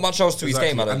hasn't really got much else to his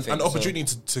game. I don't think. An opportunity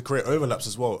to create overlaps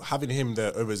as well. Having him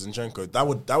there over Zinchenko, that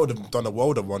would have done a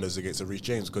world of wonders against a Reece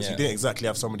James because he didn't exactly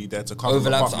have somebody there to cover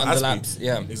overlaps, underlaps.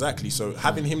 Yeah, exactly. So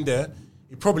having him there.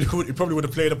 He probably would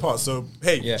have played a part. So,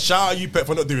 hey, shout out you, Pep,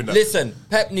 for not doing that. Listen,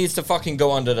 Pep needs to fucking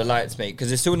go under the lights, mate, because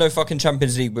there's still no fucking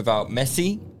Champions League without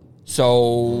Messi.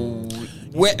 So,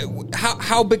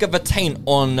 how big of a taint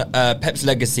on Pep's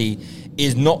legacy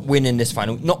is not winning this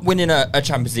final, not winning a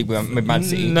Champions League with Man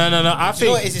City? No. I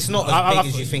think it's not as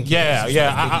big as you think.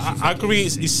 I agree.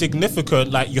 It's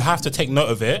significant. Like, you have to take note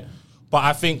of it. But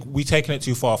I think we're taking it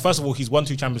too far. First of all, he's won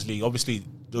 2 Champions League. Obviously,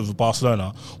 it was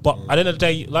Barcelona. But at the end of the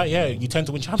day, you tend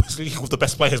to win Champions League with the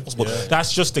best players possible. Yeah.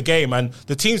 That's just the game. And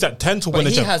the teams that tend to win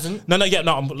the Champions League. No.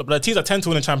 The teams that tend to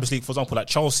win the Champions League, for example, like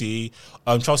Chelsea.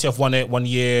 Chelsea have won it 1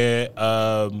 year.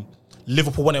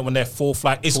 Liverpool won it when they're fourth.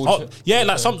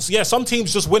 Some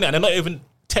teams just win it and they're not even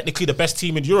technically the best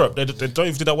team in Europe. They don't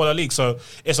even do that well in the league. So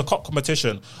it's a cup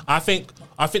competition. I think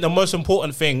the most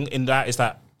important thing in that is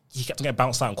that he kept getting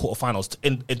bounced out in quarterfinals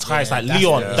in ties like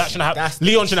Lyon. That shouldn't happen.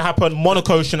 Lyon shouldn't happen.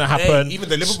 Monaco shouldn't happen. Even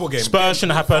the Liverpool game. Spurs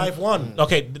shouldn't happen. 5-1.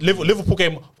 Okay, Liverpool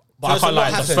game. But so I can't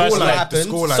lie. The first leg,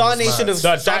 Sané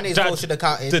should have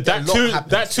counted.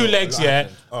 That 2 legs,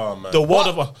 the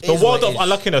world of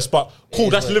unluckiness. But cool,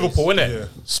 that's Liverpool, isn't it? Yeah.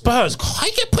 Spurs, how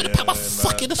you get put in the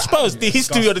fucking the Spurs? The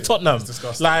history of the Tottenham,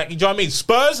 like, you know what I mean?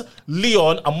 Spurs,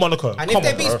 Lyon, and Monaco. And if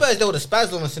they beat Spurs, they would have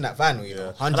Spurs almost in that final.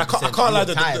 And I can't lie.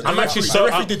 I'm actually so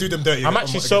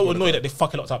annoyed that they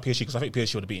fucking locked out PSG because I think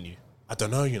PSG would have beaten you. I don't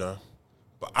know,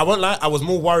 But I won't lie, I was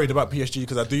more worried about PSG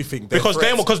because I do think because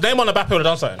Neymar and Mbappe would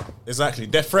have done something. Exactly,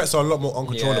 their threats are a lot more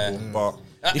uncontrollable. But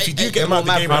if you do get them out of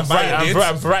the game, I'm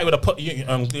Verratti would have put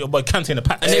Kante in the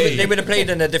pack, and they would have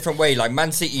played in a different way. Like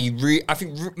Man City, I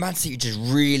think Man City just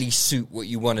really suit what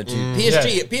you want to do.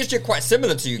 PSG are quite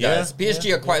similar to you guys.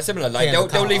 PSG are quite similar. Like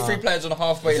they'll leave 3 players on the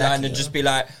halfway line and just be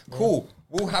like, cool.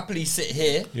 We'll happily sit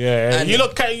here. Yeah, and you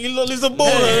look lose the ball.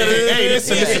 Hey,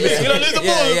 listen. You look lose the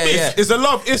ball. It's a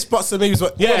lot of ifs, buts, and maybes.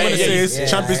 But what I'm gonna say is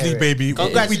Champions League, baby. We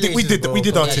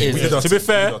did our thing. To be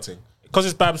fair, because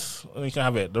it's Babs, you can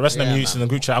have it. The rest of them use in the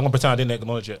group chat. I'm gonna pretend I didn't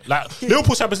acknowledge it. Like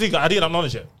Liverpool Champions League, I didn't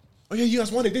acknowledge it. Oh yeah, you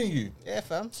guys won it, didn't you? Yeah,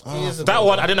 fam. That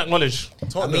one I didn't acknowledge.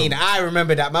 I mean, I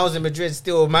remember that. Man was in Madrid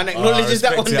still. Man acknowledges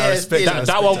that one there.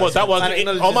 That one was on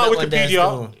my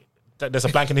Wikipedia. There's a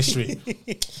blank in history.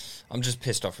 I'm just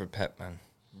pissed off with Pep, man.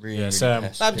 Really pissed.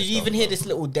 Fab, did you even hear this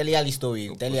little Dele Alli story?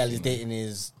 Dele Alli's dating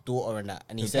his daughter and that.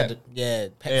 And he said,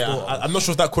 Pep's daughter. I'm not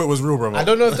sure if that quote was real, bro. I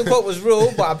don't know if the quote was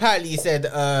real, but apparently he said,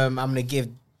 I'm going to give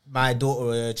my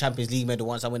daughter a Champions League medal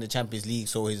once I win the Champions League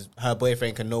so her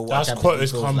boyfriend can know what Champions League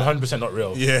is. That quote is 100% not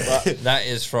real. Yeah. That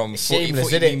is from shameless.com.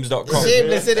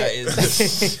 Shameless,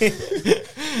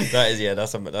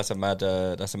 That's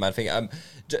a mad thing.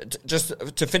 Just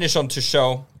to finish on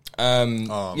Tuchel,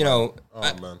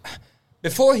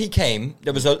 before he came,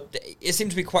 it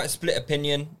seemed to be quite a split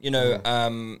opinion.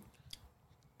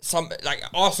 Some like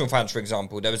Arsenal fans, for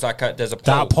example, there's a poll.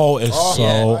 That poll is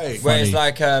funny. Where it's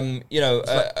like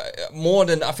more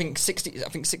than I think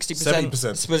 60%.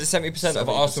 Was it 70% of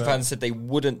Arsenal fans said they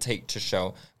wouldn't take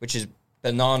Tuchel, which is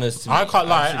bananas to me. I can't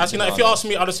lie. As if you asked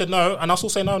me, I'd have said no, and I'll still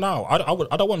say no now. I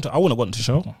wouldn't want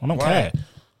Tuchel. I don't care.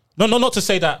 No, not to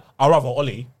say that I'd rather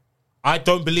Oli. I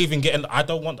don't believe in getting. I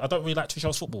don't really like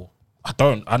Tuchel's football. I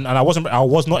don't, and I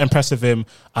was not impressed with him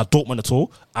at Dortmund at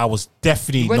all. I was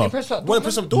definitely not. Impressed with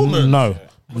Dortmund? No.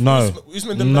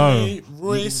 Usman Dembele,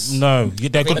 Royce. No,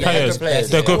 they're good players.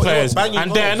 They're good players.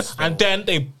 And then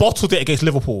they bottled it against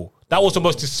Liverpool. That was the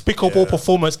most despicable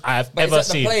performance I've ever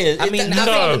seen. I mean,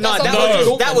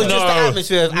 that was just the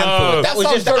atmosphere of Anfield. That was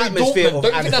just the atmosphere of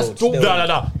Anfield.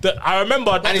 No. I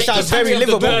remember, and it sounds very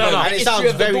Liverpool. And it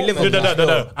sounds very Liverpool.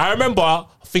 No. I remember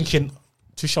thinking,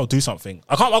 Tuchel do something.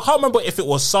 I can't remember if it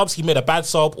was subs, he made a bad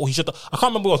sub, or he should. I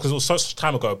can't remember because it was such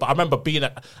time ago. But I remember being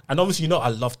at, and obviously I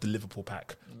loved the Liverpool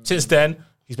pack. Since then,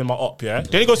 he's been my op. Yeah.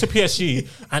 Then he goes to PSG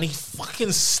and he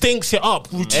fucking stinks it up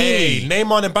routinely. Hey,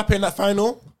 Neymar and Mbappe in that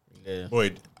final. Yeah.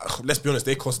 Boy, let's be honest,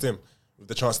 they cost him with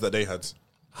the chances that they had.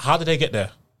 How did they get there?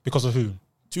 Because of who?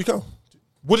 Tuchel.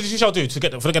 What did Tuchel do to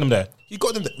get them there? He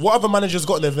got them there. What other managers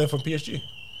got them there from PSG?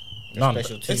 None.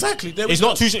 Exactly. It's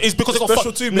not Tuchel. It's because they got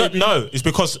special team. No, it's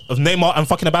because of Neymar and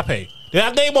fucking Mbappe. They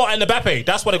have Neymar and Mbappe.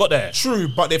 That's what they got there. True,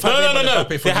 but they've had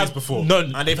Mbappe for years before. No,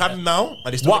 and they've had him now.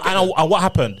 And they still and what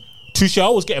happened?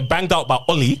 Tuchel was getting banged out by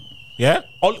Oli. Yeah,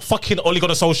 fucking Ole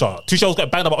Gunnar Solskjaer. Tuchel was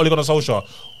getting banged out by Ole Gunnar Solskjaer.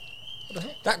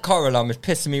 That car alarm is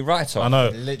pissing me right off. I know.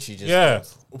 Literally just. Yeah.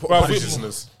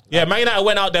 Yeah, Man United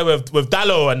went out there with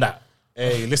Dalot and that.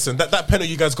 Hey, listen, that penalty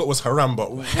you guys got was haram, but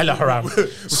hella haram.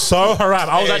 So haram.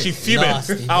 I was actually fuming.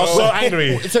 Nasty. I was so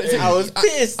angry. I was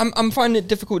pissed. I'm finding it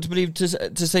difficult to believe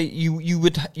to say you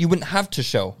wouldn't have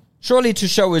Tuchel. Surely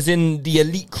Tuchel is in the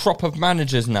elite crop of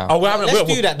managers now. Oh, Let's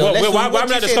do that though. We're having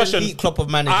that discussion. Elite crop of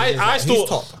managers. I still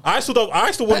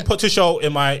wouldn't put Tuchel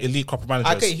in my elite crop of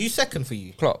managers. Okay, who's second for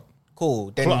you? Klopp.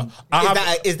 Cool. Then Klopp.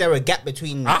 is there a gap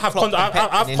between? I have Klopp and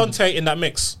Pep and Conte in that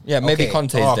mix. Yeah, maybe Okay.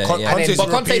 Conte's there. Yeah. But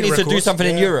Conte needs to do something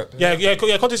in Europe. Yeah.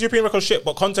 Conte's European record shit,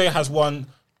 but Conte has won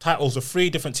titles with 3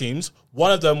 different teams.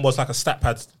 One of them was like a stat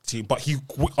pad team, but he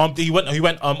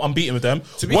went unbeaten with them.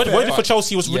 What he did for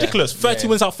Chelsea was ridiculous. 30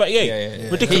 wins out of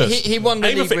 38. Ridiculous. He won the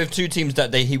league with 2 teams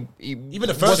that he even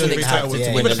the first wasn't league title expected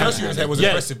to win. even the first league title was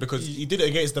impressive because he did it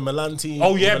against the Milan team.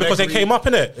 Oh yeah, because they came up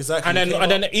in it. Exactly. And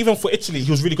then even for Italy,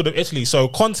 he was really good at Italy. So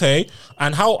Conte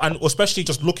and especially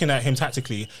just looking at him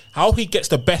tactically, how he gets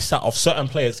the best out of certain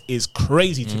players is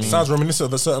crazy to me. Sounds reminiscent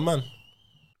of a certain man.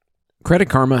 Credit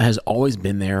Karma has always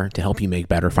been there to help you make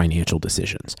better financial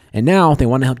decisions. And now they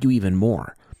want to help you even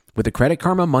more. With the Credit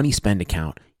Karma Money Spend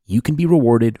account, you can be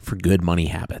rewarded for good money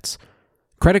habits.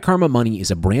 Credit Karma Money is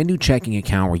a brand new checking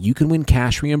account where you can win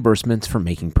cash reimbursements for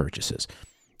making purchases.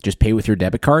 Just pay with your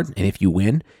debit card, and if you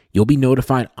win, you'll be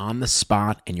notified on the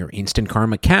spot and your Instant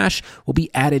Karma cash will be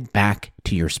added back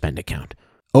to your spend account.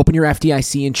 Open your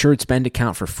FDIC insured spend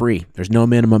account for free. There's no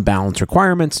minimum balance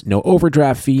requirements, no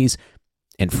overdraft fees,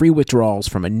 and free withdrawals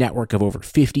from a network of over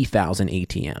 50,000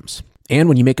 ATMs. And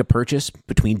when you make a purchase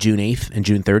between June 8th and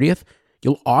June 30th,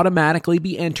 you'll automatically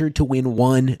be entered to win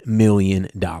 $1 million.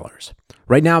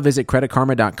 Right now, visit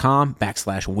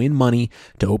creditkarma.com/winmoney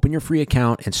to open your free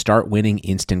account and start winning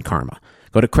instant karma.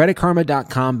 Go to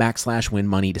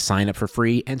creditkarma.com/winmoney to sign up for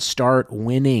free and start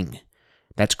winning.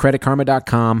 That's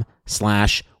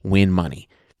creditkarma.com/winmoney.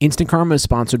 Instant Karma is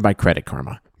sponsored by Credit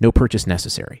Karma. No purchase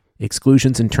necessary.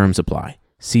 Exclusions and terms apply.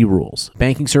 See rules.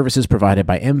 Banking services provided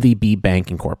by MVB Bank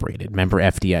Incorporated. Member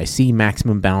FDIC.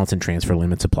 Maximum balance and transfer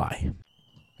limits apply.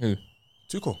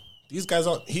 Tuchel. These guys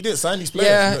aren't. He didn't sign these players.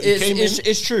 Yeah, You know,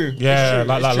 it's true. Yeah,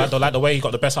 it's true. like the way he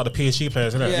got the best out of the PSG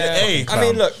players, isn't it? Yeah. Hey, I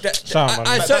mean, look,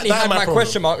 I certainly had my problem.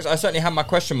 question marks. I certainly had my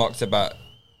question marks about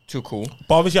Tuchel.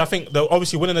 But obviously, I think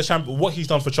obviously winning the champion, what he's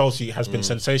done for Chelsea has been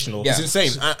sensational. Yeah. It's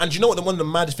insane. And you know what? One of the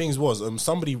maddest things was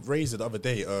somebody raised it the other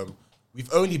day. We've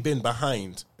only been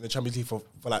behind in the Champions League for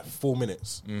like 4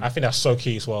 minutes. I think that's so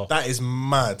key as well. That is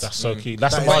mad. That's so key.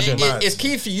 That's That the is margin. mad. It's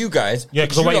key for you guys. Yeah,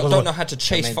 because you don't know how to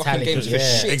chase The fucking mentality, games for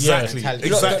yeah. shit. Exactly. Yeah. You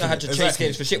don't know how to chase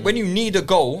games for shit. When you need a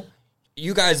goal,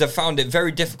 you guys have found it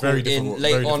very difficult, Very difficult,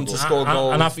 late very on to difficult. score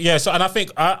goals. And I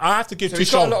think I have to give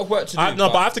he's got Tuchel a lot of work to do, but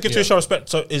but- I have to give Tuchel respect.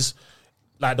 So is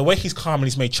like the way he's calm and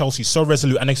he's made Chelsea so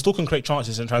resolute, and they still can create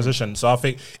chances in transition. So I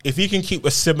think if he can keep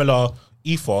a similar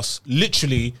ethos,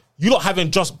 literally, you not having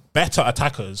just better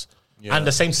attackers and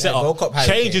the same World setup Cup Harry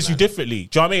changes Kane, you differently.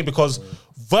 Do you know what I mean? Because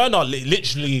Werner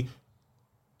literally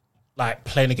like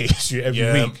playing against you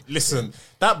every week. Listen,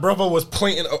 that brother was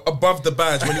pointing above the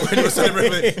badge when he was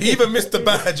celebrating. He even missed the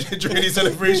badge during his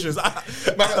celebrations. I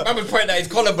was pointing at his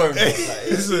collarbone.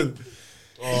 Listen.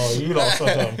 Oh, you lot are so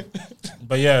dumb.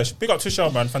 But yeah, big up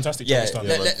Tuchel, man. Fantastic job Yeah, he's done.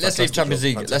 let's leave Champions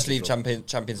League. Let's Fantastic leave job.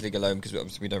 Champions League alone because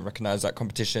obviously we don't recognise that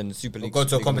competition. Super We'll League. go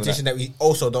to a Super League and all competition that we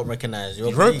also don't recognise.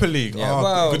 Europa League. Yeah, Oh,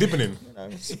 well, good evening.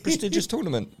 It's a prestigious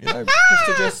tournament,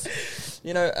 prestigious.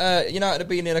 United have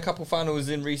been in a couple finals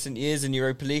in recent years in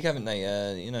Europa League, haven't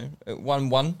they? Won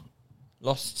one,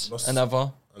 lost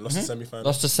another, I lost the semi-final.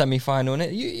 lost a semi-final. And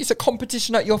it's a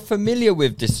competition that you're familiar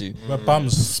with, Disu. We're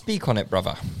bums. Speak on it,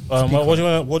 brother. What do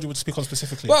you want to speak on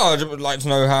specifically? Well, I would like to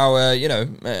know how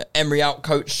Emery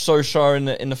outcoached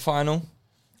Solskjaer in the final.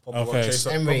 Okay.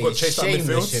 Emery Got is chased out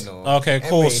shameless, midfield. you know. Okay,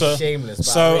 cool. Emery is So,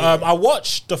 shameless. I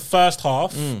watched the first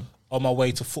half on my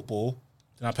way to football.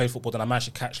 Then I played football. Then I managed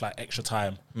to catch like extra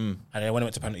time. And then when it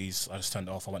went to penalties, I just turned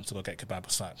it off. I went to go get kebab.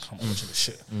 It's like, I'm watching this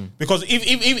shit. Because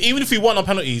even if we won on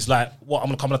penalties, like, what,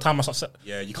 I'm gonna time myself.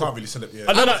 Yeah, you can't really celebrate. Yeah.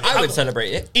 I would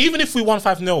celebrate it. Even if we won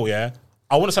 5-0, yeah,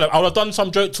 I want to celebrate. I would have done some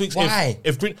joke tweaks. Why?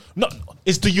 If Green, no,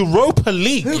 it's the Europa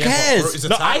League. Who cares? It's a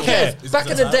No, title. I care. It's Back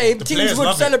a in the title. day, The teams players would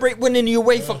love it. celebrate winning the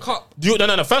UEFA Cup.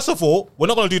 No. First of all, we're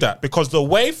not going to do that because the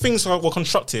way things were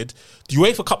constructed, the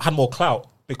UEFA Cup had more clout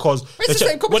because It's the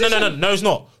same competition. No, it's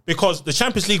not because the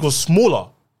Champions League was smaller.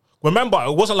 Remember,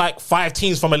 it wasn't like 5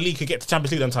 teams from a league could get to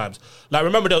Champions League them times. Like,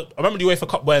 remember the UEFA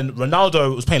Cup when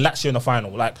Ronaldo was playing Lazio in the final.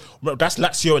 Like, that's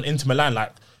Lazio and Inter Milan.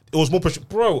 Like, it was more pressure.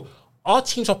 Bro, our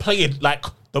teams are playing like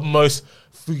the most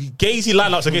fugazi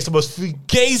lineups against the most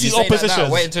fugazi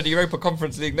oppositions. Wait until the Europa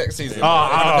Conference League next season. So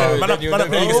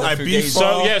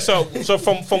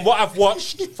from what I've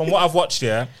watched,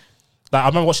 yeah. Like, I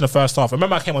remember watching the first half. I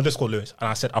remember I came on Discord, Lewis, and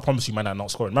I said, I promise you, man, I'm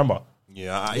not scoring. Remember?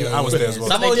 Yeah, I was there as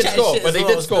well. They did score, but they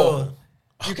did score.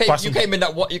 You came in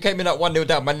that 1-0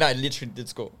 down. Man United literally did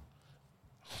score.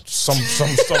 Some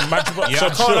magic.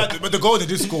 But the goal they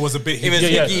did score was a bit.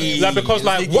 Like, because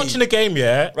watching the game,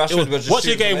 Rashford was just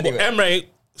watching the game. anyway.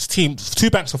 Emre's team, 2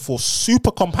 banks of 4,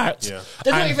 super compact. Yeah.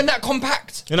 They're not even that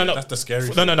compact. No. That's the scary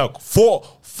thing. No. For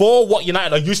what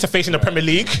United are used to facing in the Premier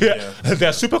League,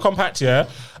 they're super compact,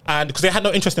 and because they had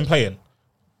no interest in playing.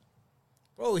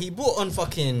 Bro, he brought on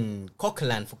fucking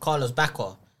Coquelin for Carlos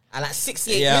Bacca at like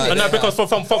 68 minutes. No, because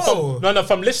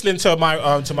from listening to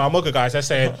my Mugger guys, they're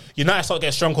saying United start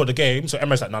getting strong on the game, so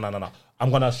Emery's like, no, I'm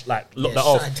gonna look that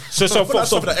off. So that's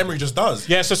something that Emery just does.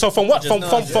 Yeah, so from what I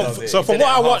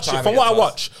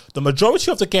watched, the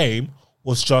majority of the game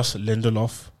was just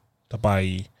Lindelof, the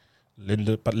Bailly,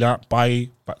 Bailly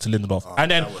back to Lindelof,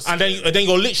 and then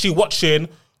you're literally watching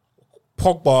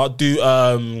Pogba do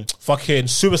fucking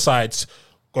suicides,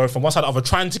 going from one side to the other,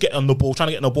 trying to get on the ball,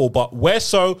 but we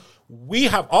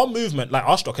have our movement, like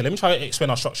our structure. Let me try to explain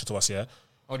our structure to us, yeah?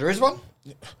 Oh, there is one?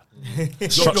 Your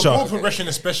ball progression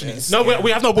especially. No,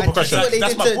 we have no ball progression.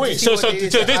 That's my point. So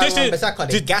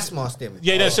this is gas masked him.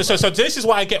 Yeah, so this is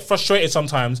why I get frustrated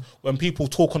sometimes when people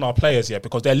talk on our players,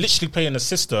 because they're literally playing a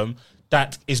system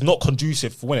that is not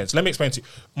conducive for winning. So let me explain to you.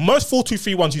 Most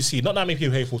 4-2-3-1s you see, not that many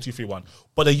people play 4-2-3-1,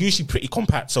 but they're usually pretty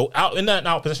compact. So out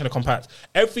position, they're compact.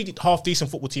 Every half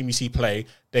decent football team you see play,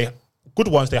 they good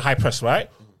ones, they high press, right?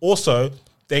 Also,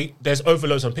 there's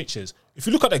overloads on pitches. If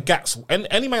you look at the gaps,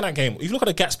 any man in that game, if you look at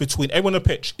the gaps between everyone on the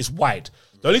pitch, it's wide.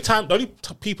 The only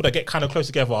people that get kind of close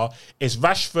together is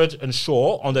Rashford and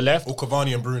Shaw on the left, or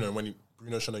Cavani and Bruno when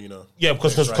Bruno's trying to, Yeah,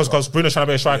 because Bruno's trying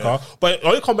to be a striker. Yeah. But the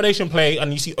only combination play,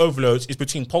 and you see overloads, is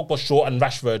between Pogba, Shaw, and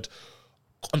Rashford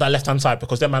on that left-hand side,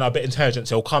 because them men are a bit intelligent,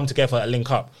 so they'll come together and link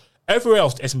up. Everywhere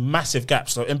else, there's massive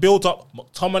gaps. So in build-up,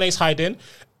 McTominay's hiding.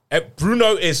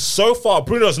 Bruno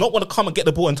does not want to come and get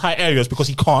the ball in tight areas because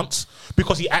he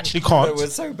actually can't. It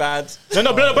was so bad.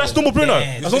 No, but that's normal Bruno.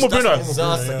 That's normal Bruno.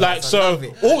 Like, so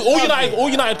all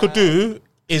United could do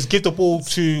is give the ball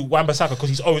to Wan-Bissaka because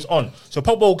he's always on. So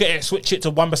Pogba will switch it to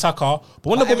Wan-Bissaka. But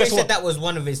when the ball gets that was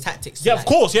one of his tactics. Yeah, of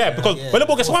course, because when the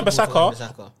ball gets to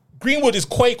Wan-Bissaka, Greenwood is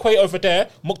quay over there.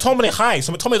 McTominay high,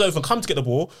 so McTominay don't even come to get the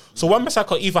ball. So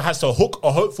Wan-Bissaka either has to hook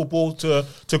a hopeful ball to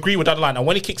Greenwood down the line, and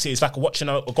when he kicks it, it's like watching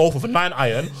a golf with a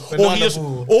 9-iron, or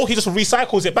he just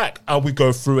recycles it back, and we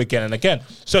go through again and again.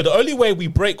 So the only way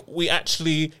we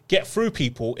actually get through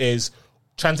people is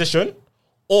transition,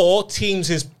 or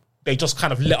teams they just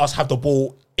kind of let us have the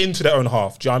ball into their own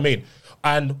half. Do you know what I mean?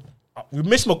 And we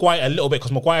miss Maguire a little bit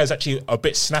because Maguire is actually a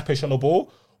bit snappish on the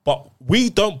ball. But we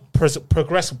don't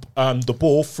progress the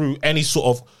ball through any sort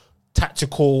of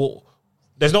tactical.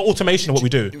 There's no automation in what we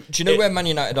do. Do you know where Man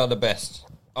United are the best?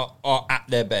 Are at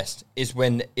their best is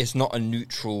when it's not a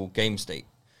neutral game state.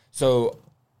 So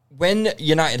when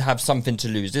United have something to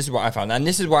lose, this is what I found, and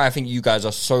this is why I think you guys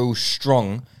are so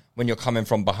strong when you're coming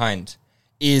from behind.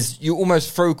 Is you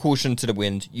almost throw caution to the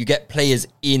wind. You get players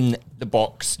in the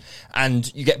box,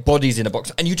 and you get bodies in the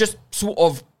box, and you just sort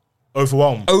of.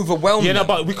 Overwhelmed. Yeah, no,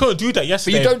 but we couldn't do that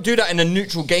yesterday. But you don't do that in a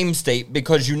neutral game state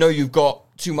because you know you've got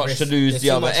too much to lose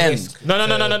the other end. No.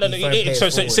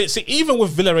 So even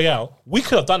with Villarreal, we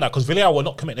could have done that because Villarreal were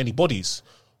not committing any bodies.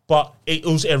 But it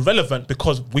was irrelevant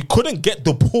because we couldn't get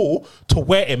the ball to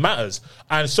where it matters.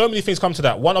 And so many things come to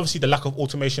that. One, obviously, the lack of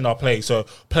automation in our play. So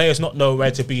players not know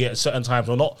where to be at certain times,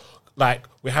 or not, like,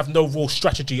 we have no real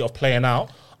strategy of playing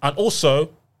out. And also,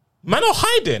 man are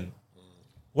hiding.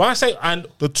 When I say, and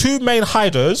the two main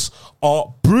hiders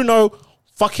are Bruno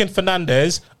fucking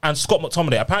Fernandes and Scott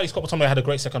McTominay. Apparently Scott McTominay had a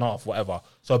great second half, whatever.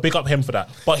 So big up him for that.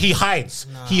 But he hides.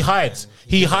 He hides.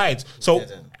 So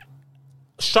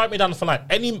strike me down the line.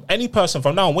 Any person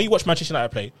from now on, when you watch Manchester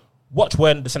United play, watch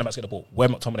when the centre backs get the ball, where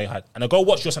McTominay hides. And then go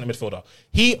watch your centre midfielder.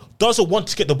 He doesn't want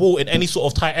to get the ball in any sort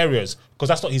of tight areas because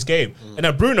that's not his game. And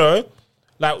then Bruno,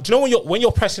 like, do you know when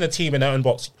you're pressing a team in their own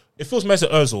box, it feels Mesut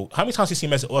Ozil. How many times have you seen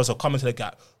Mesut Ozil come into the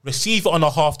gap, receive it on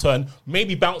a half turn,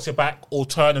 maybe bounce it back or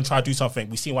turn and try to do something?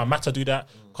 We've seen Mata do that.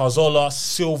 Cazorla,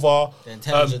 Silva,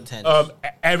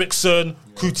 Eriksen,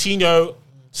 Coutinho.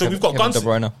 So we've got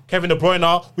Kevin De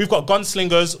Bruyne. We've got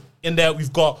gunslingers in there.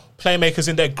 We've got playmakers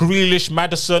in there. Grealish,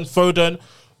 Maddison, Foden.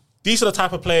 these are the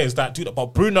type of players that do that. But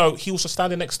Bruno, he was just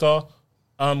standing next to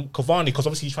Cavani because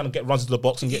obviously he's trying to get runs into the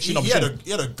box and get he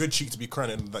had a good cheek to be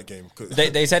crying in that game.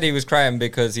 They said he was crying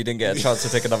because he didn't get a chance to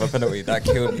take another penalty. That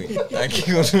killed me.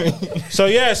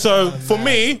 So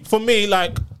for me,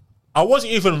 like, I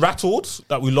wasn't even rattled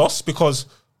that we lost because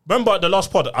remember the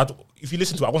last pod, if you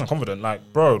listen to it, I wasn't confident.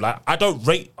 Like, bro, like, I don't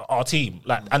rate our team.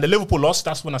 Like, and the Liverpool loss,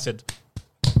 that's when I said,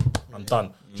 I'm done.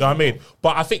 Do you know what I mean?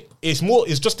 But I think it's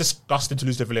just disgusting to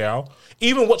lose to Villarreal.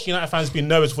 Even watching United fans being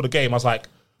nervous for the game, I was like,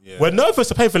 we're nervous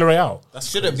to play Villarreal. That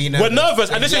shouldn't be nervous. We're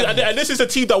nervous, and this is a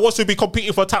team that wants to be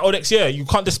competing for a title next year. You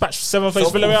can't dispatch 7th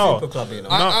place Villarreal.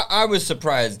 I was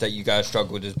surprised that you guys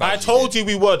struggled as bad. I told you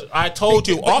we would. I told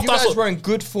you. But you guys were in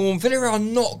good form. Villarreal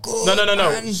not good. No.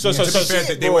 Man. So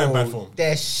they were in bad form.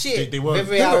 They're shit. They were.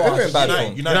 Villarreal They were in bad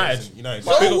form. United.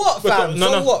 So what, fam?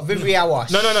 So what? Villarreal are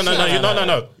shit.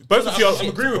 No. Both of you. I'm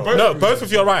agreeing with both. No, both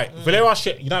of you are right. Villarreal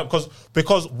shit. You know,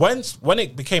 because when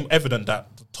it became evident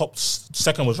that the top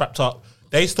second was wrapped up,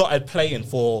 they started playing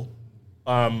for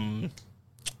the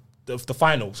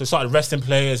final. So they started resting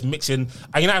players, mixing.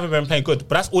 And United haven't been playing good,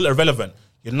 but that's all irrelevant.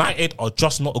 United are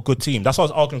just not a good team. That's what I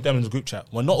was arguing with them in the group chat.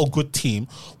 We're not a good team.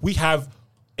 We have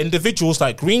individuals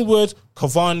like Greenwood,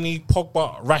 Cavani,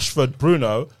 Pogba, Rashford,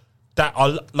 Bruno that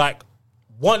are like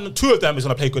two of them is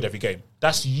going to play good every game.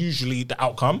 That's usually the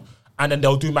outcome. And then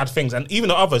they'll do mad things. And even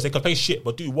the others, they can play shit,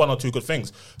 but do one or two good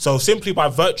things. So simply by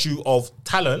virtue of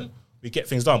talent, we get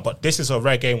things done. But this is a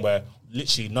rare game where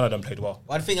literally none of them played well.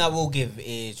 One thing I will give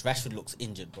is Rashford looks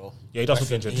injured, bro. Yeah, he does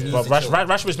look injured. But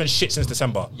Rashford's been shit since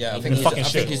December. Yeah, I think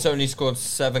he's only scored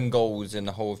 7 goals in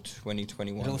the whole of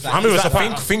 2021.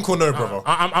 Think or no, brother?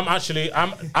 I'm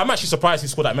actually surprised he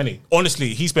scored that many.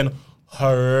 Honestly, he's been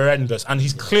horrendous, and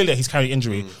he's carrying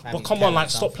injury. But come on, like,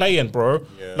 stop playing, bro.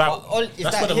 Yeah. Like, is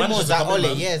that him or is that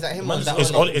Oli? Yeah, is that him or is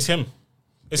that Oli? It's him.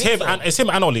 It's him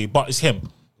and Oli, but it's him.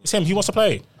 It's him. He wants to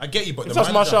play. I get you, but if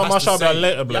that's Martial be a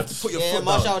later. You have to put your foot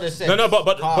Martial down. said. No, but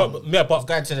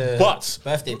going to the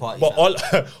birthday party. But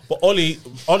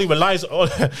Oli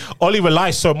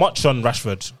relies so much on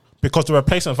Rashford because the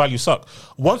replacement value suck.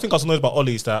 One thing I was annoyed about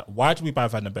Oli is that why did we buy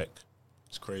Van der Beek?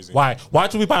 It's crazy. Why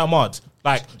did we buy Ahmad?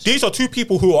 Like, these are two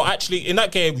people who are actually in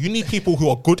that game. You need people who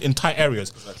are good in tight areas.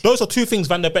 Exactly. Those are two things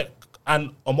Van der Beek and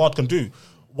Ahmad can do.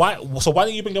 Why? So why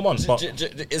don't you bring them on?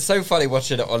 It's so funny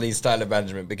watching Ollie's style of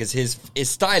management because his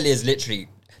style is literally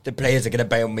the players are going to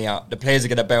bail me out. The players are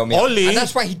going to bail me out. And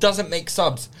that's why he doesn't make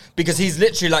subs because he's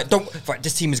literally like,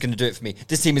 this team is going to do it for me.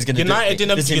 This team is going to do it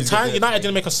for me. United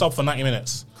didn't make a sub for 90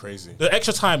 minutes. Crazy. The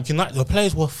extra time, the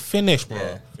players were finished, bro.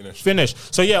 Yeah.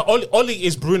 Finished. So yeah, Oli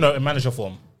is Bruno in manager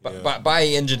form. But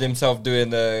Bailly injured himself doing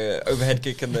the overhead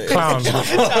kick and the clown.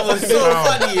 That was so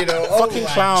funny, you know. Fucking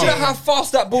clown. Do you know how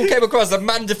fast that ball came across? The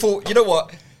man default. You know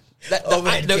what?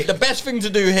 The best thing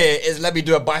to do here is let me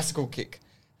do a bicycle kick.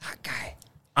 That guy.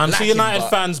 And so United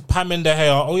fans pamming De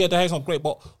Gea. Oh yeah, De Gea's not great,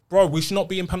 but bro, we should not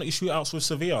be in penalty shootouts with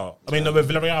Sevilla. I mean, with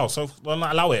Villarreal. So we'll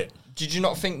not allow it. Did you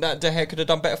not think that De Gea could have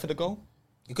done better for the goal?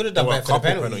 You could have done better for the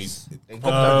penalties.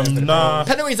 Nah.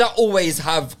 Penalties that always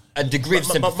have a degree of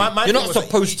sympathy. You're not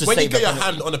supposed to say that. When you get your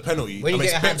hand on a penalty, I'm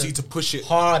expecting you to push it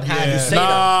hard hand. You say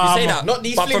that. Not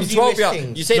these but from 12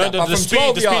 yards. You say that. But from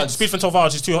 12 yards. Speed from 12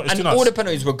 yards is too nuts. And all the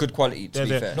penalties were good quality, to be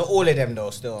fair. Not all of them, though,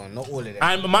 still. Not all of them.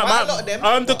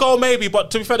 And the goal maybe,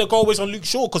 but to be fair, the goal was on Luke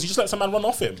Shaw because he just let some man run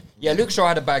off him. Yeah, Luke Shaw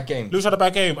had a bad game.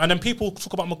 And then people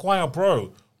talk about Maguire,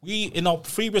 bro. We, in our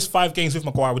previous 5 games with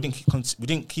Maguire, we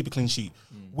didn't keep a clean sheet.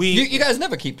 You guys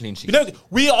never keep clean sheets. You know,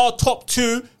 we are top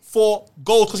 2 for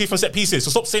goals because he's from set pieces.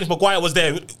 So stop saying if Maguire was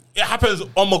there. It happens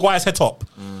on Maguire's head top.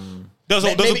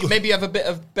 Maybe you have a bit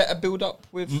of better build up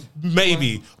with.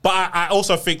 Maybe, but I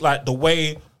also think like the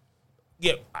way,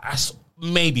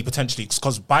 maybe potentially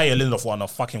because Bayer Lindelof won a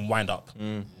fucking wind up.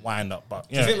 But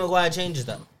do you think Maguire changes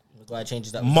that?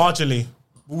 Marginally.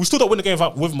 We still don't win the game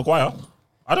with Maguire.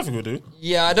 I don't think we do.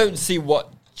 Yeah, I don't see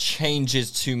what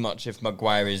changes too much if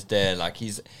Maguire is there. Like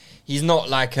he's not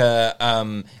like a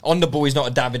on the ball. He's not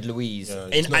a David Luiz.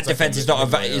 At defense, he's not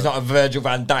a Virgil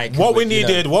van Dijk. What we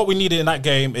needed in that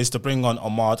game is to bring on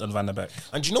Ahmad and Van der Beek.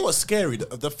 And do you know what's scary?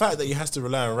 The fact that he has to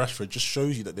rely on Rashford just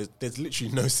shows you that there's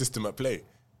literally no system at play.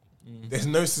 There's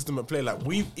no system at play. Like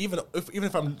even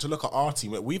if I'm to look at our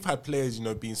team, we've had players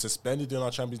being suspended during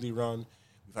our Champions League run.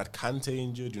 We've had Kante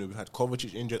injured. We've had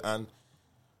Kovacic injured, and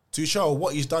Tuchel,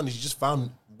 what he's done is he just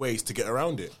found ways to get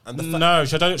around it. And no,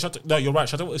 you're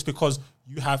right. It's because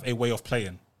you have a way of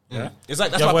playing. Yeah, it's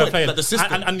like that's my point. Like the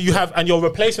system, and your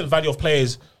replacement value of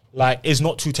players is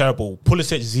not too terrible.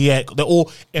 Pulisic, Ziyech, they're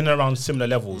all in and around similar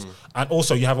levels, and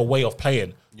also you have a way of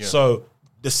playing. Yeah. So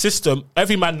the system,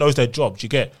 every man knows their job. Do you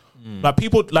get? Like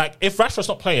people, like if Rashford's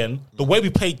not playing, the way we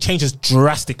play changes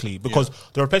drastically because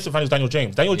the replacement fan is Daniel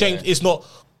James. Daniel James is not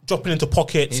dropping into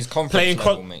pockets. He's playing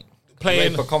level, mate.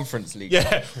 Playing for Conference League.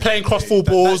 Yeah, playing cross full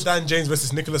balls. Dan James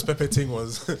versus Nicolas Pepe thing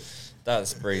was.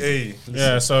 That's crazy.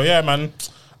 Yeah, so yeah, man.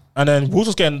 And then we'll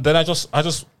just getting. Then we're just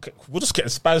getting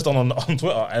spazzed on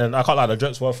Twitter, and I can't lie, the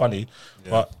jokes were funny,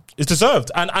 but it's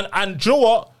deserved. And do you know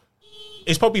what?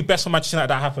 It's probably best for Manchester United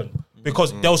that happened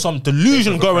because there was some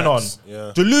delusion going on.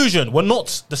 Yeah. Delusion. We're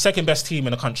not the second best team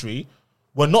in the country.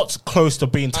 We're not close to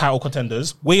being title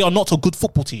contenders. We are not a good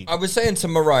football team. I was saying to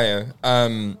Mario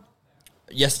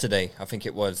yesterday, I think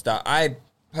it was, that I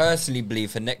personally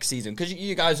believe for next season, because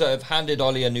you guys have handed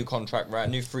Ollie a new contract, right?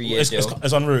 A new 3-year deal.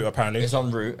 It's en route, apparently. It's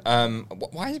en route.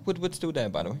 Why is Woodward still there,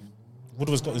 by the way?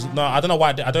 Woodward's no, I don't know why.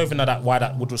 I don't even know why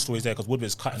that Woodward story is there because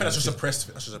Woodward's cutting. That's just a press.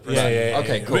 Yeah.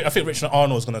 Okay, cool. I think Richard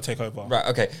Arnold's going to take over. Right.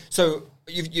 Okay. So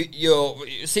you're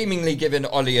seemingly giving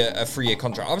Ollie a 3-year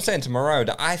contract. I'm saying to Mario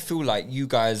that I feel like you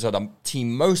guys are the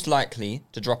team most likely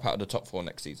to drop out of the top 4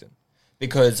 next season.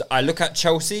 Because I look at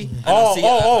Chelsea.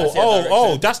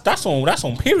 And that's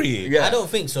on period. Yeah. I don't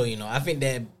think so. I think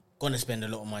they're gonna spend a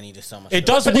lot of money this summer. It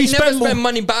does. But they never spend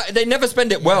money back. They never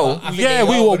spend it well. We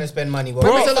were gonna spend money. Well.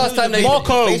 When was the last time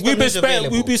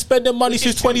we've been spending money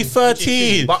since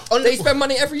 2013. But they spend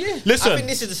money every year. Listen, I think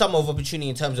this is the summer of opportunity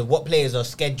in terms of what players are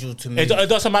scheduled to move. It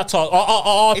doesn't matter.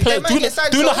 Our players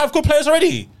do not have good players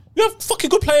already. We have fucking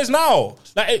good players now.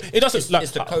 Like it doesn't.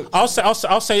 It's the coach.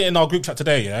 I'll say it in our group chat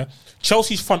today. Yeah,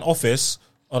 Chelsea's front office.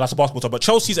 Oh, that's a basketball talk. But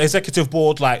Chelsea's executive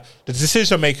board, like the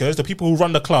decision makers, the people who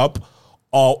run the club,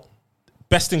 are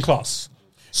best in class.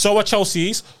 So are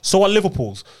Chelsea's. So are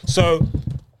Liverpool's. So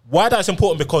why that's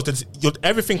important? Because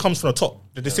everything comes from the top.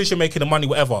 The decision making, the money,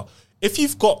 whatever. If you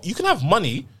can have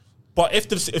money. But if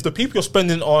the people you're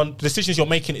spending on, the decisions you're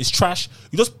making is trash,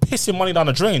 you're just pissing money down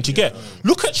the drain. Do you get?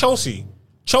 Look at Chelsea.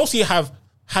 Chelsea have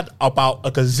had about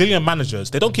a gazillion managers.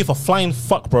 They don't give a flying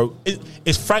fuck, bro.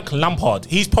 It's Frank Lampard.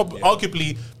 He's probably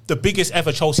arguably the biggest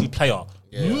ever Chelsea player.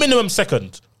 Yeah. Minimum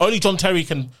second. Only John Terry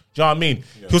can, do you know what I mean?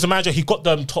 Yeah. He was a manager, he got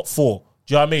them top 4.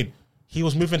 Do you know what I mean? He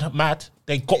was moving mad.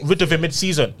 They got rid of him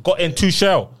mid-season. Got in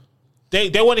Tuchel. They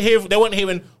weren't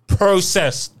hearing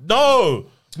process. No,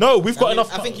 we've got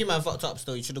enough. I think you man fucked up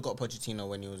still. You should have got Pochettino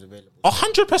when he was available.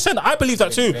 100%. I believe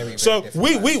that too. Very, so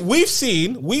very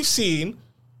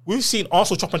we've seen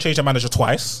Arsenal chop and change their manager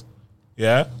twice.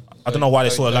 Yeah. I don't know why they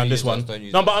sort of land this one.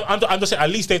 No, but I'm just saying, at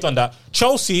least they've done that.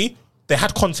 Chelsea, they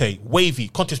had Conte, wavy.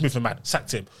 Conte's moving mad,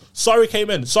 sacked him. Sarri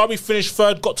came in. Sarri finished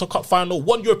 3rd, got to cup final,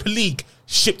 won Europa League,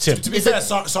 shipped him. To be fair,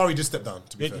 Sarri did step down,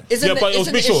 to be fair. Isn't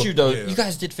the issue, though, you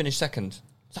guys did finish 2nd.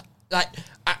 Like,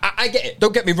 I get it.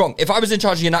 Don't get me wrong. If I was in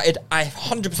charge of United, I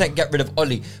 100% get rid of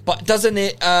Ollie. But isn't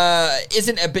it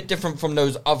a bit different from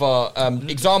those other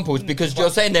examples? Because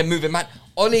you're saying they're moving mad.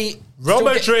 Ollie, Real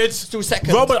Madrid, still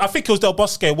 2nd. I think it was Del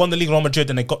Bosque won the league in Real Madrid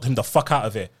and they got him the fuck out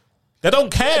of it. They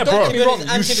don't care, bro. Don't get me wrong.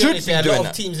 You should be doing a lot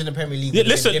of teams in the Premier League. Yeah,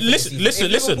 listen. If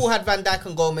Liverpool had Van Dijk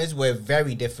and Gomez, we're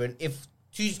very different. If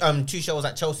Tuchel was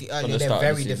at Chelsea earlier, they're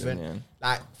very different. Yeah.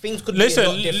 Like things could be a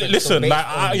lot different. Listen,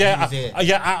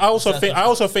 I also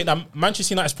think that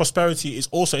Manchester United's prosperity is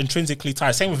also intrinsically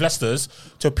tied. Same with Leicester's,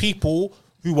 to people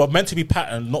who were meant to be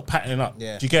patterned, not patterning up.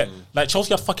 Yeah. Do you get? Like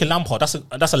Chelsea had fucking Lampard. That's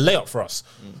a layup for us.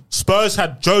 Spurs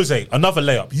had Jose, another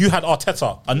layup. You had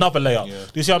Arteta, another layup. Yeah.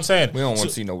 Do you see what I'm saying? We don't want to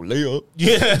see no layup.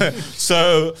 Yeah.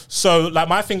 So like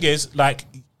my thing is like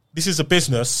this is a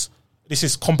business. This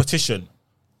is competition.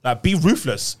 Like be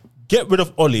ruthless. Get rid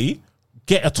of Ollie.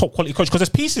 Get a top quality coach because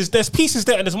there's pieces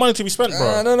there and there's money to be spent, bro.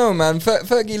 I don't know, man.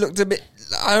 Fergie looked a bit.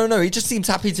 I don't know. He just seems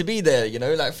happy to be there, you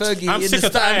know. Like Fergie. I'm sick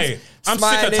and tired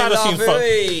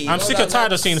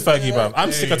of seeing Fergie, bro.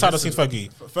 I'm sick and tired of seeing Fergie.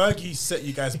 Fergie set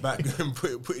you guys back and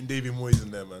putting David Moyes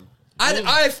in there, man.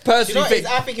 I personally think.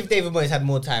 I think if David Moyes had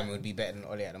more time, it would be better than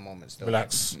Ollie at the moment. Still,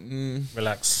 relax.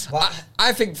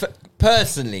 I think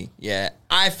personally,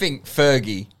 I think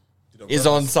Fergie is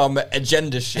on some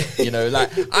agenda shit, you know.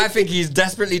 Like I think he's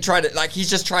desperately trying to, like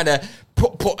he's just trying to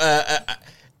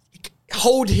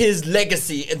hold his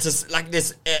legacy into like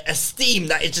this esteem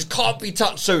that it just can't be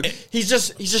touched. So he's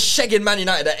just shagging Man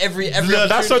United at every. No,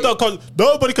 that's so dumb because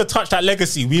nobody could touch that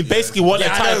legacy. We basically want a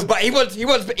title, but he wants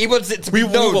it to be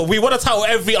known. We want a title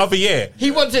every other year. He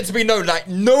wants it to be known, like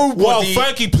nobody. Well,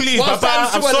 Fergie, please,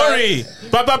 Baba, I'm sorry,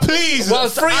 Baba, please,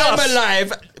 whilst I'm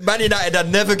alive, Man United are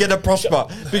never gonna prosper.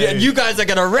 And you guys are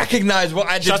gonna recognise what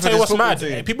I did. Shall I for tell you this what's mad?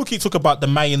 team. People keep talking about the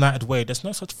Man United way. There's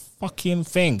no such fucking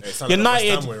thing.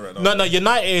 United,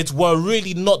 United were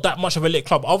really not that much of a lit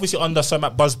club. Obviously, under Sir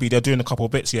Matt Busby, they're doing a couple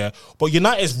of bits, yeah. But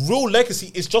United's real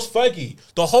legacy is just Fergie.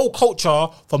 The whole culture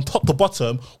from top to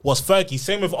bottom was Fergie.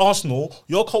 Same with Arsenal.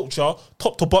 Your culture,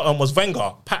 top to bottom, was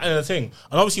Wenger, pattern and the thing.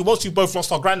 And obviously, once we both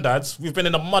lost our granddads, we've been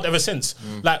in the mud ever since.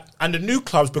 Like, and the new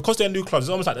clubs, because they're new clubs,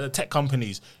 it's almost like the tech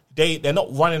companies. They're not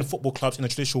running football clubs in a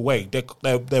traditional way.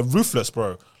 They're ruthless,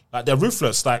 bro. Like, they're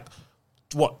ruthless. Like,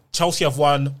 what Chelsea have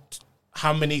won.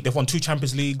 How many? They've won 2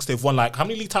 Champions Leagues. They've won like how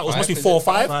many league titles? Must be 4 or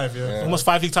 5. 5, yeah. Almost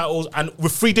 5 league titles, and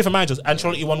with 3 different managers.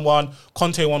 Ancelotti won 1,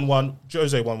 Conte won 1,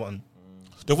 Jose won 1.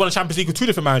 They've won a Champions League with 2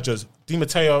 different managers, Di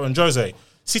Matteo and Jose.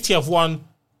 City have won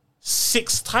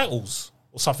 6 titles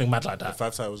or something mad like that.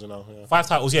 5 titles now. Yeah. 5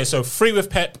 titles, yeah. So 3 with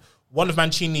Pep, 1 with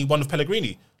Mancini, 1 with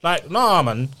Pellegrini. Like, nah,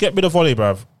 man, get rid of Volley,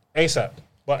 bruv, ASAP.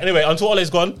 But anyway, until Ole's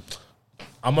gone,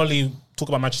 I'm only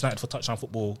talking about Manchester United for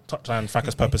touchline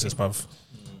fracas purposes, bruv.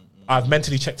 I've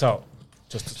mentally checked out.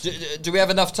 Do we have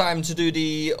enough time to do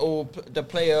the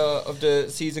player of the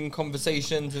season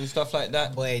conversations and stuff like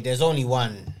that? Boy, there's only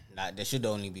one. Like, there should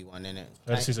only be one, innit?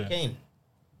 Like, season. Kane.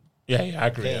 Yeah, I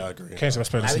agree. Kane. Yeah, I agree. Kane's the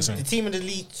best player of the season. The team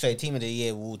of the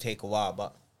year will take a while,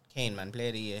 but Kane, man, player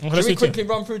of the year. Okay, Should we quickly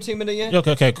run through team of the year? Yeah,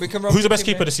 okay. We can run Who's the through best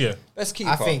team keeper this year? Best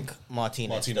keeper. I think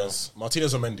Martinez.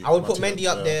 Martinez or Mendy? I would put Mendy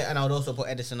up there, and I would also put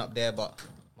Edison up there, but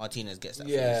Martinez gets that.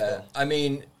 Yeah, I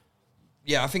mean,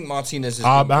 I think Martinez is.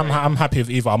 I'm happy with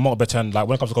either. I'm not a pretend. Like,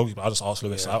 when it comes to goalkeeper, I'll just ask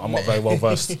Lewis. I'm not very well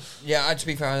versed. Yeah, to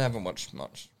be fair, I haven't watched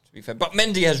much. To be fair, but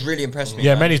Mendy has really impressed me.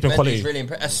 Yeah, man. Mendy's been quality. Really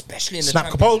impressed, especially in the Snap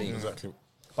Champions Capone. League. Exactly.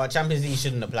 But Champions League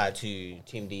shouldn't apply to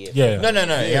Team D. Yeah. No,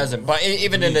 he hasn't. But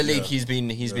even in the league, he's been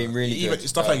really Even good.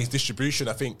 stuff like his distribution,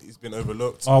 I think, he's been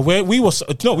overlooked.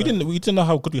 We didn't know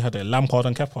how good we had it. Lampard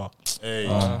and Kepa. Hey,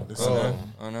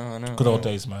 I know. Good old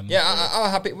days, man. Yeah,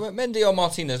 I'm happy. Mendy or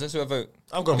Martinez? Let's do a vote.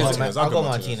 I've got Martinez. I'll go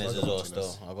Martinez as well.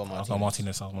 Still, I'll go I'll Martinez. go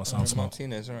Martinez. I want to sound smart.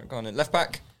 Martinez, all right, go on then. Left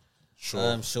back.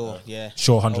 Sure, yeah.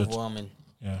 Sure, 100. Overwhelming.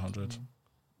 Yeah, 100.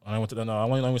 I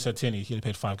only said Tierney. He only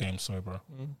played 5 games. Sorry, bro.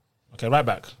 Okay, right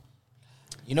back.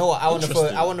 You know what? I want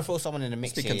to throw someone in the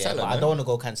mix here, Cancelo, but I don't want to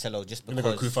go Cancelo just because.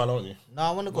 You're going to go Kufal, aren't you? No,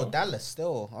 I want to go Dallas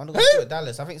still. I want to go Stuart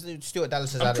Dallas. I think Stuart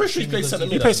Dallas has had pretty sure he played centre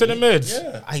He mid. plays centre mid.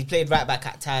 Yeah. He played right back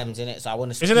at times, innit? So I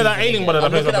want to. Isn't it that alien one that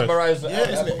I'm plays looking right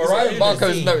at back?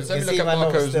 Marco's notes. Let me look at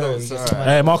Marco's notes.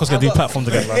 Hey, Marcos get deplatformed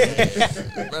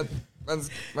again, man.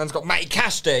 Man's got Matty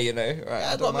Cash there, you know. Right,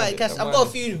 I've got Mike Cass. I've got a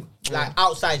few like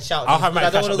outside shouts. I'll have I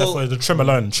Matt don't Cash want up to there go. for the trim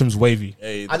alone. Trim's wavy.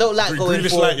 Hey, I don't like going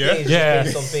Grealish for light, yeah? Yeah,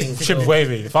 some things. trim's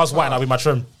wavy. If I was white, that'd be my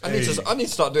trim. I need to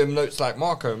start doing notes like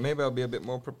Marco. Maybe I'll be a bit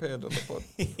more prepared on the pod.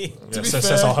 To be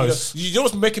says our fair, host. you know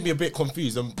what's making me a bit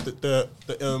confused?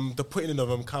 The putting in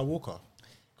of Kyle Walker.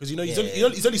 Because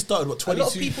he's only started what 22 A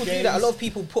lot of people games. do that. A lot of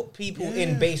people put people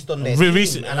in based on their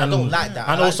Recent- team, and I don't like that.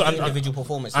 and I also- like the and- individual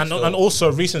performance. And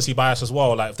also recency bias as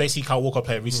well. Like, if they see Kyle Walker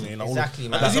play recently, and all- Exactly,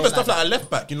 man. There's I even don't stuff like like a left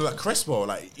back, like Crespo,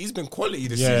 like he's been quality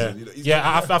this yeah, season. You know, he's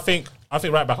yeah. been- I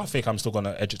think right back. I think I'm still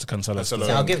gonna edge it to Cancelo. Cancelo.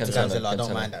 I'll give it to Cancelo, Cancelo. I don't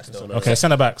Cancelo. mind that still. Okay,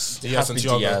 centre backs. Diaz and Happy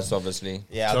Thiago. Diaz, obviously.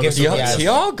 Yeah, I'll Thiago give it to Silva. Diaz.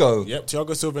 Thiago. Yep,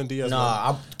 Thiago Silva and Diaz. No,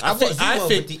 man. I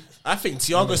I think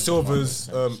Thiago Silva's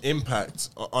impact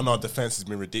on our defense has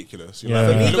been ridiculous. You Yeah.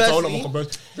 know, For me he looks a whole lot personally, more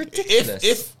composed.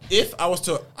 ridiculous. If I was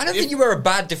to, I don't think you were a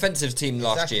bad defensive team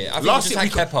last Exactly. year. I think last you year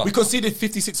just had Kepa. we conceded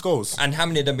 56 goals. And how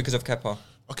many of them because of Kepa?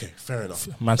 Okay, fair enough.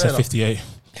 Man Fair said enough. 58.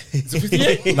 Is it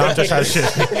 58? No, I'm just trying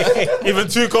shit. Even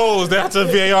 2 goals, they had to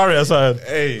VAR it or something.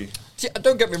 Hey,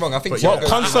 Don't get me wrong. I think But yeah, Thiago-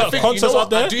 Concert- I think, Concert's you know what? up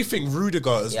there? I do think Rudiger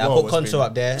as Yeah, I well. put has Conso been-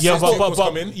 up there. Yeah, Sassuolo's but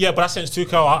coming. that's since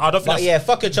Tuchel. I don't think But that's... yeah,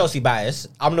 fuck your Chelsea bias.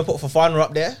 I'm gonna put Fofana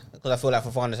up there because I feel like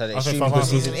Fofana's had an I think extremely good Fofana-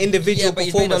 season. Individual Yeah, but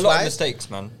he's made a performance lot of wise. mistakes,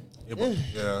 man. Yeah, but-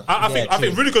 yeah. I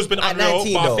think Rudiger's been At unreal,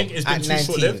 19 but I though. think it's been At too 19.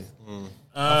 short-lived.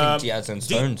 I think Diaz and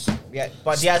Stones. Yeah,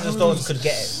 but Diaz and Stones could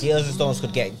get it. Diaz and Stones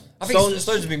could get it. I think Stones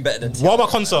has been better than Thiago. What about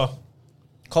Consa?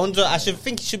 Contra, I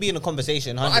think he should be in the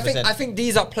conversation. 100%. I think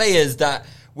these are players that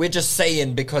we're just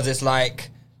saying because it's like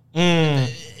they're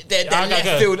left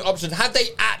okay. field options. Have they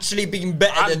actually been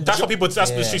better than? That's what people.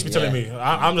 That's what the streets be telling me.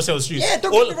 I'm just saying the streets. Yeah,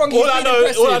 don't get me wrong, he's All I been know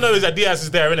impressive. is that Diaz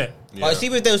is there, innit? But see,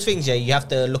 with those things, yeah, you have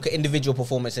to look at individual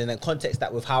performance and then context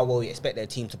that with how well you expect their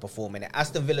team to perform in it.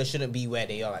 Aston Villa shouldn't be where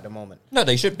they are at the moment. No,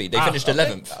 they should be. They finished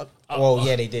 11th. Well,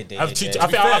 yeah, they did. I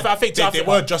think They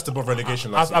were just above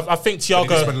relegation last season. I think They spent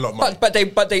a Thiago. lot of money.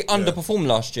 But they underperformed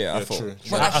last year. I Yeah, thought. true.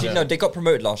 Well, actually, no, they got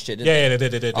promoted last year. Didn't Yeah, they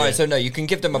did. All right, so no, you can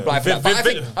give them a blind for that. But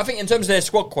I think in terms of their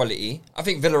squad quality, I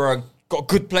think Villa are got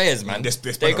good players, man.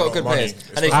 They got good players,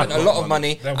 and they spent a lot of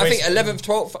money. I think 11th,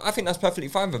 12th. I think that's perfectly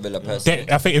fine for Villa. Personally,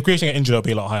 I think if Grealish get injured, it'll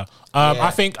be a lot higher. I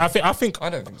think. I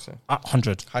don't think so.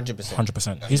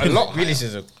 100%. He's A been lot. Grealish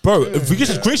is a bro.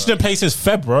 Grealish didn't play since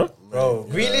Feb, bro.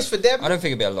 Grealish for them. I don't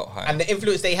think it'll be a lot higher. And the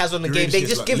influence they has on the game, Grealish they is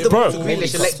just like give the ball to Liverpool, Grealish.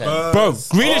 Spurs,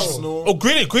 Bro, Grealish. Arsenal.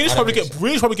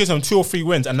 Grealish probably gives them 2 or 3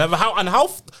 wins, and how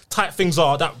tight things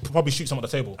are, that probably shoots them at the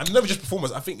table. And never just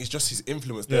performance. I think it's just his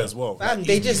influence there as well. Man,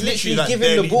 they just literally like give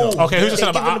their him the ball. leader. Okay, who's the They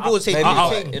centre give him the back? ball and say, Maybe do your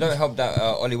thing. it don't help that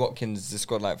Ollie Watkins just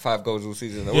scored like 5 goals all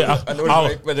season. Yeah,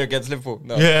 Whether against Liverpool.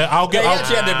 No. Yeah, I'll He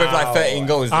actually ended with like 13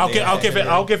 goals. I'll didn't he? give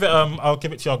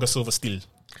it Thiago Silva still.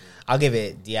 I'll give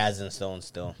it Diaz and Stones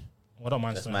still. I don't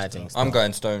mind That's Stones my still. thing. I'm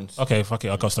going Stones. Okay, fuck it.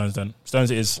 I'll go Stones then. Stones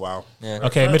it is. Wow. Yeah.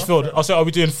 Okay, midfield. Also, are we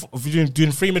doing 3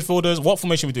 midfielders? What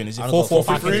formation are we doing? Is it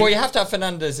 4-4-5? Well, you have to have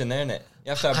Fernandes in there, innit? You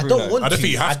have to have I Bruno. don't want I don't to.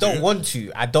 think you have I don't to. want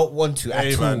to. I don't want to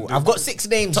Hey, at man, all. I've got 6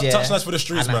 names. Yeah, Touchlines for the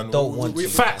streets, and man. I don't want to.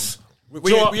 Facts.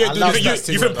 We ain't doing love this that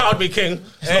stats You've thing, empowered man. me, King.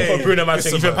 It's Hey, not for Bruno, man.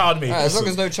 listen, You've man. empowered me. As long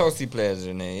as no Chelsea players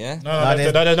in there, yeah? No,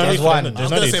 there's need for one. that. I'm There's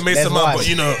no gonna need. say Mason There's Mount, one. but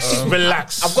you know,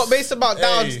 Relax. I've got Mason Mount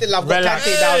down Hey, still. I've got relax.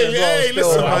 Kante down as well. Hey, still.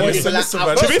 listen, I man, want listen, to listen, I'm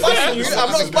man. not To be fair, spanning you.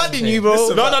 I'm not spanning you, bro.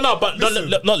 listen, No.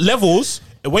 But not levels.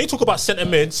 When you talk about centre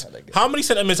mids, how many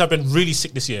centre mids have been really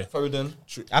sick this year? Foden.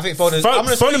 I think Foden. Foden I'm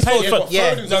gonna squeeze played Foden. for-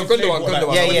 Yeah. No,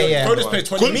 Gundogan. Yeah. Foden's played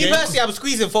 20 Me games. personally, I'm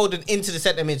squeezing Foden into the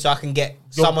centre mid so I can get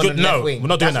You're someone good- on the left no, wing. we're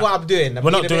not doing That's that. what I'm doing. We're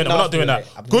not doing that.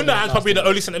 Gundogan's probably the only.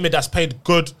 only centre mid that's played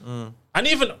good. And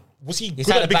even, was he good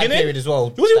had at a the bad beginning? period as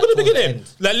well. He wasn't even good at the Towards the beginning. end.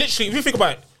 Like, literally, if you think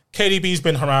about it, KDB's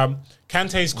been haram.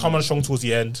 Kante's come on strong towards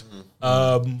the end.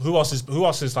 Who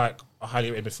else is like a highly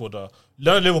rated midfielder?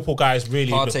 Liverpool guys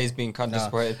really. Partey's been kind of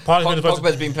disappointed. Partey's been disappointed.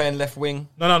 Pogba's been playing left wing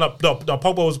No.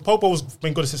 Pogba's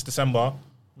been good since December.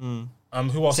 Who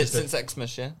else is there? since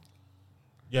Xmas, yeah?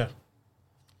 Yeah.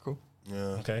 Cool.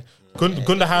 Okay.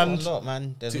 Gundogan. A lot,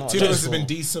 man. There's not. Tielemans has been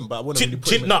decent, but I wouldn't really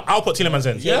put him in. No, I'll put Tielemans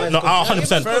in. Yeah, no, fair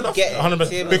 100%. enough. Get it.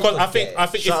 100%. Because I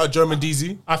think Shout out German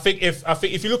DZ. I think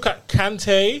if you look at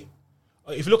Kante,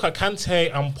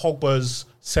 and Pogba's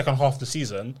second half of the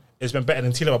season, it's been better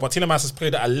than Tielemans. But Tielemans has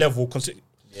played at a level.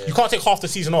 You can't take half the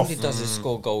season off. All he does is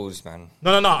score goals, man.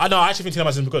 No. I actually think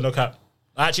Tielemans is good. No cap.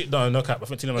 No cap. I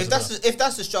think Tielemans. If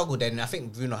that's the struggle, then I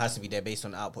think Bruno has to be there based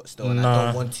on output still. And Nah, I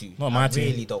don't want to. not my I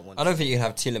team. really don't want I to. don't think you can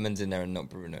have Tielemans in there and not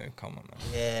Bruno. Come on, man.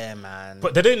 Yeah, man.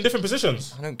 But they're in different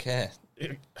positions. I don't care.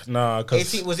 Nah,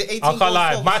 because 18 was it 18 I can't goals,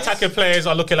 lie. 12 My assists? attacking players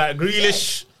are looking like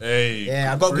Grealish, Hey.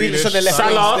 Yeah, I got Grealish on the left wing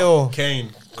Salah, still. Kane.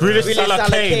 Grealish, Salah,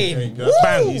 Kane.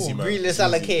 Bang. Easy, man. Grealish,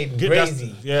 Salah, Kane. That's-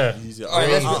 Crazy. Yeah. Easy. All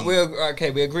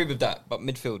right, we agree with that. But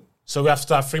midfield. So we have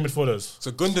to have 3 midfielders.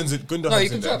 So Gundogan's No, you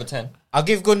can in still have a there. 10. I'll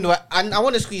give Gundogan, and I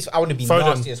want to be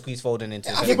Foden. nasty and squeeze Foden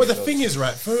into. Yeah, but the thing is,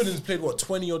 right? Foden's played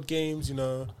 20 odd games. You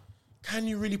know, can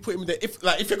you really put him in there?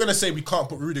 If you're gonna say we can't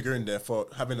put Rudiger in there for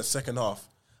having a second half,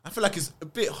 I feel like it's a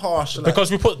bit harsh. Like, Because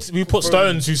we put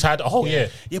Stones, who's had a whole year.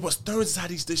 yeah, but Stones has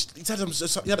had he's had some. So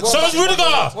is Rudiger.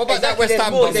 What about that West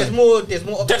Ham There's dozen? more.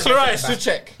 Declan Rice.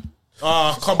 Suchek.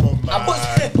 Ah, come on,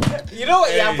 man. You know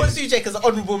what? Yeah, I Hey. put Suchek as an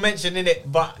honourable mention in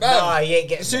it, but Man, nah, he ain't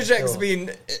getting. Suchek's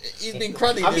there, he's been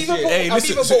cruddy I've this even year. put, Hey, I've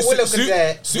listen, even put Willock Su- in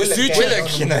there. Su- Willock Suchek, gets an honourable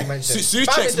you know. mention.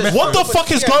 Suchek's Fam, it's What the a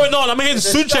fuck is struggle going on? I'm hearing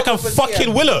It's a Suchek struggle and for fucking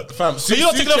Siam. Willock. Fam, So you're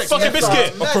not taking a Suchek's fucking never-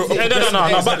 biscuit. Nah,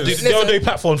 No. But Listen, they're on the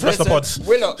platform. Rest the pods.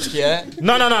 Willock, yeah.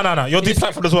 No. You're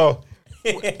deplatformed as well.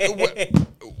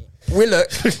 Willock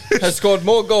has scored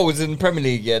more goals in Premier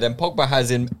League than Pogba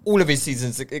has in all of his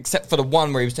seasons, except for the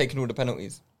one where he was taking all the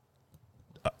penalties.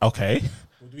 Okay.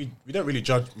 we don't really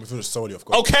judge midfielders solely, of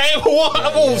course. Okay. What?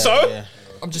 Also,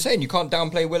 I'm just saying, you can't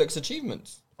downplay Willock's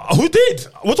achievements. who did?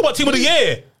 What about team of the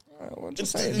year? I'm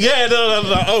just saying. Yeah. No.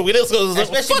 Oh, we didn't.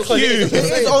 Especially Fuck because you.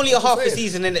 it's only a half a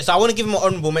season in it, so I want to give him an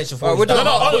honourable mention for. We're doing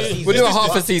No, we're doing a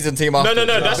half a season team after. No,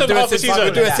 that's We're not doing half a since- season.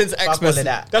 We're doing it since Fuck all Xmas. of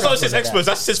that. That's not since Xmas.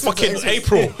 That's since fucking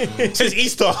April. Since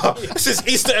Easter. Since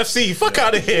Easter FC. Fuck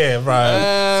out of here, bro.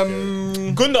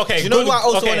 Okay. you know what I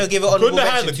also wanna give it honourable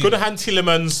mention to? Gundogan,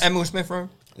 Tielemans. Emil Smith Rowe.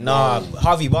 Nah,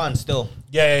 Harvey Barnes still.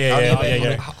 Yeah.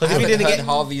 Because if he didn't get,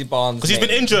 Harvey Barnes, Because he's been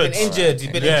injured. he's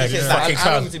been Yeah, injured since yeah. like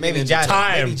Fucking cunt. maybe Jan.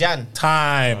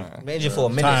 Time. Been injured for a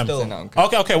minute Time. still.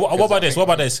 Okay. What about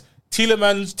this?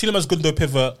 Tielemans, Gundo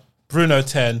pivot, Bruno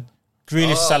 10,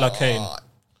 Grealish, Salah, Kane.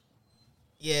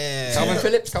 Yeah. Calvin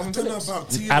Phillips. I don't know about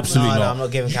Tielemans. Absolutely No, not. I'm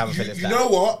not giving Calvin Phillips You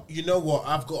that. know what?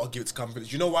 I've got to give it to Calvin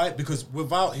Phillips. You know why? Because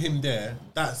without him there,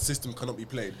 that system cannot be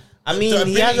played. I The mean, he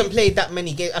ability- hasn't played that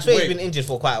many games. I swear he's Wait. been injured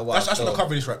for quite a while. That's so. not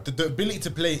covering this right. The ability to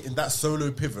play in that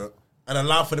solo pivot and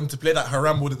allow for them to play that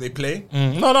haram ball that they play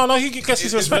No. He gets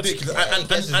his is respect. ridiculous. Yeah, he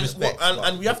gets his respect,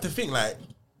 And we have to think like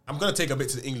I'm gonna take a bit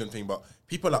to the England thing, but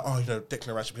people are like,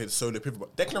 Declan Rice should play the solo pivot,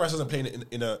 but Declan Rice doesn't play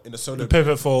in a solo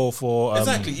pivot for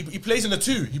exactly. He plays in the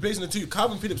two.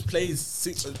 Calvin Phillips plays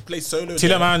solo.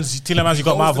 Tielemans, you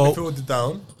got my vote. Midfielder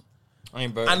down.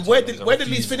 And where did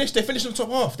Leeds finish? They finished in the top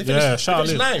half. They finished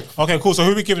ninth. Okay, cool. So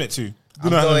who are we giving it to?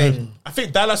 I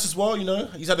think Dallas as well.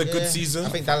 He's had a good season. I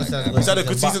think Dallas He's had a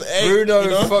good season. Bruno,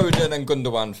 Foden, and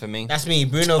Gundogan for me. That's me.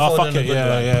 Bruno, Oh, Foden, fuck and it.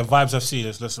 Gundogan. Yeah. Vibes FC.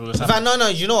 Let's In have fact, no.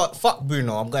 You know what? Fuck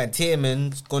Bruno. I'm going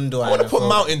Tielemans, Gundogan. I want to put and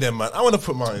Mount in there,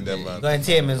 man. Going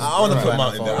Tielemans. I I want to put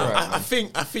Mount in there.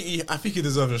 I think he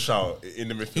deserves a shout in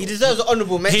the midfield. He deserves an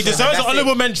honourable mention. He deserves an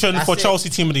honourable mention That's for it. Chelsea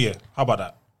Team of the Year. How about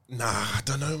that? Nah, I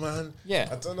don't know, man. Yeah.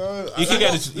 I don't know. You can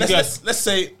get it. Let's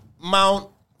say Mount,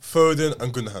 Foden,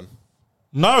 and Gundogan.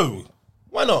 No.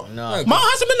 Why not? No. Mount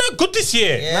hasn't been that good this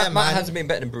year. Yeah, Matt man. hasn't been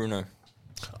better than Bruno.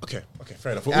 Okay,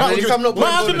 fair enough. I mean, if I'm not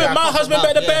going Mount has been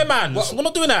better than Bear Man. What- We're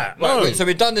not doing that. Right, No. wait, so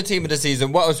we've done the team of the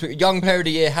season. What else? Young player of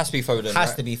the year has to be Foden. Has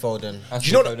right? to be Foden. Has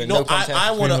Do to you be know? Foden. You No know, contest.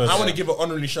 I want Yeah. to give an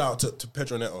honorary shout out to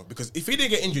Pedro Neto, because if he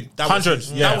didn't get injured, that 100, was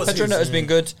his. yeah. That was Pedro his. Neto's been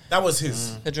good. That was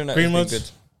his. Pedro Neto's Greenwood? been good.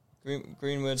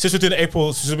 Greenwood. Since we're doing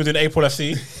April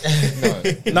FC.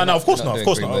 No, of course not. Of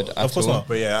course not. Greenwood Of course at all. not.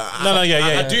 But yeah,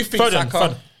 I I do think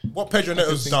Foden. what Pedro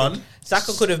Neto's done.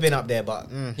 Saka could have been up there, but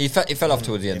He fell off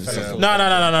towards the end of the season.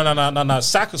 No.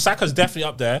 Saka's definitely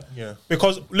up there. Yeah.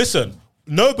 Because listen,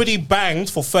 nobody banged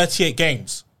for 38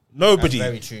 games. Nobody. That's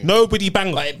very true. Nobody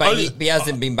banged. But he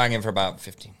hasn't been banging for about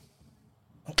 15.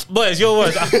 Boys, your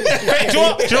words. Do you know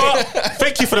what?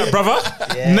 Thank you for that, brother.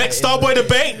 Yeah, Next Starboy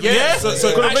debate. Yeah.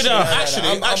 So Could have been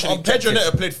there. actually, Pedro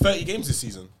Neto played 30 games this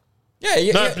season. Yeah,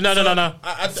 yeah. No.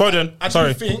 Foden. I do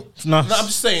Sorry. think. No. I'm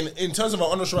just saying, in terms of an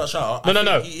honorable shout out.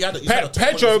 No. He had a top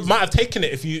Pedro one might have taken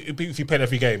it if you played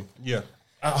every game. Yeah.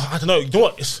 I don't know. You know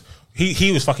what?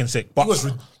 He was fucking sick. But, He was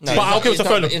but I'll give it to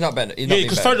Foden. He's not better. He's Yeah, not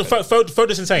because been better.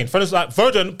 Foden's insane.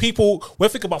 Foden, people, we're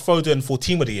thinking about Foden for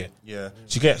Team of the Year. Yeah. Do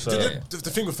you get? So, The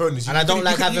thing with Foden is, And I don't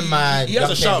like having my He has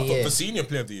a young shout player for of the senior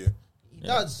player of the year. he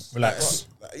does. relax.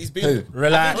 He's been.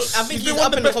 Relax. I think He's he's been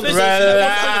up one in of the the best conversation.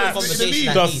 Relax.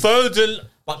 Conversation The at least. Foden.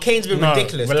 But Kane's been No,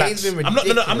 ridiculous. relax. Kane's been I'm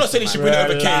ridiculous. not saying he should win it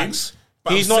over Relax. Kings.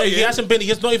 But He's I'm not. He saying- hasn't been.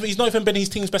 He's not even been his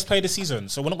team's best player this season.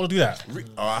 So we're not going to do that.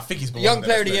 Oh, I think he's been Young one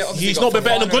player of of the year. obviously He's got not been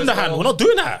better than Fofana as Gundogan. well. We're not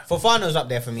doing that. Fofana's up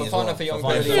there for me as well. Fofana for young Fofana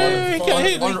player of the for year.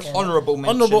 Yeah, yeah. Honourable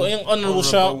mention. Honourable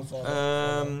shout.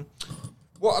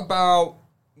 What about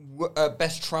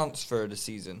best transfer of the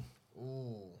season?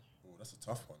 That's a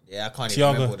tough one. Yeah, I can't Thiago.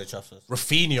 even remember all the transfers.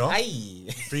 Rafinha.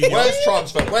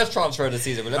 Aye. Where's transfer of the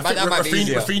season? That might be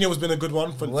easier. Rafinha has been a good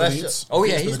one for Worst- Leeds. Oh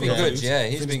yeah, Rafinha's he's been one for good. Leeds. Yeah,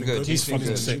 he's been good. He's fucking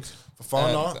good. sick.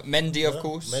 Fofana. Mendy, of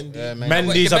course. Mendy.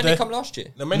 Mendy's Did up Mendy there. come last year?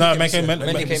 No, No, Mendy came this year.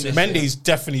 Mendy came this year. Mendy's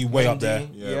definitely way up there.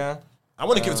 Yeah. I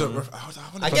want to give it to.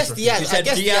 I guess Diaz. I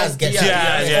guess Diaz gets it.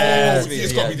 Yeah.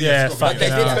 It's got to be Yeah, Diaz. fuck But they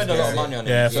Yeah. did spend a lot of money on it.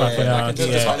 Yeah, fucking hell. like,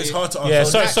 Yeah. It's hard to Yeah,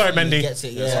 answer. sorry, Mendy. Gets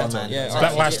it, yeah, man. Yeah,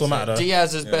 Black lives still matter.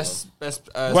 Diaz's best. West,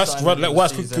 signing of the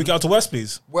West, can season. we get out to West,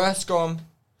 please? West gone,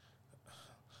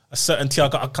 A certain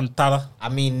Thiago Alcantara. I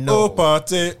mean, No no.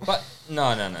 party. but no.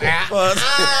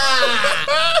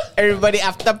 Everybody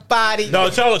after party. No,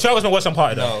 Thiago's been Western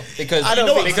Party though. No, because I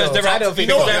don't think because so. there I are don't think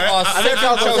because so. there are I think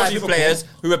several Thiago's Chelsea like players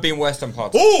who have been Western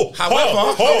party. Oh,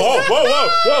 However-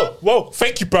 whoa.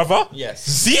 Thank you, brother. Yes.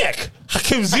 Ziyech.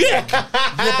 Hakim Ziyech.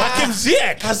 Hakim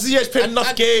Ziyech. Has Ziyech played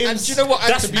enough games? And do you know what?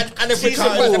 That's- And if we season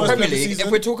talk about the four. Premier League, Season.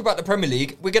 if we talk about the Premier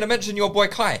League, we're going to mention your boy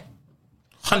Kai.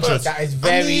 100. That is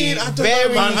very, I don't very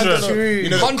know, man. I don't know. true. You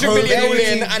know, 100 million all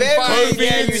in, and very 5 true.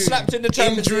 years you slapped in the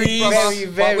Champions League, Injuries. brother. Very,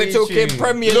 But very we're talking true.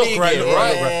 Premier Look, League right, here, look,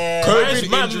 right? right.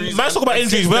 COVID injuries. Man, talk about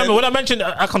injuries. When I mentioned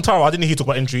Alcantara, I didn't hear you talk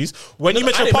about injuries. When you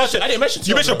mentioned I didn't mention Partey,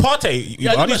 you mentioned Thiago. Partey.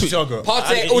 Yeah, I didn't mention Thiago.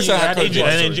 Partey also had injuries.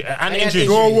 COVID. And injuries.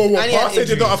 Whoa. And he had Partey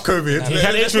did not have COVID. He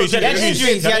had injuries. He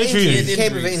had injuries. He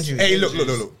came with injuries. Hey,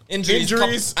 look.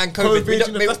 Injuries and COVID.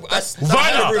 COVID. That's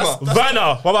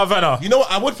Werner. What about Werner? You know what?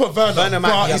 I would put Werner, Werner might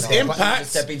but be his up there, but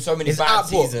impact. There've been so many His bad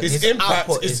output. seasons. His impact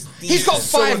is. He's got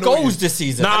so 5 annoying. goals this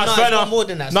season. Nah, No, it's it's got Werner. more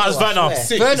than that Nah, it's still, I Werner.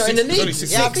 swear. Werner in the league.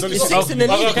 Yeah, I think he's six in the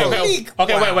league.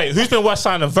 Okay, wait. Who's been worse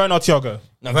signing, Werner or Thiago?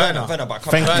 No, Werner, but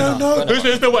Thank you.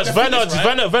 Who's been worse? Werner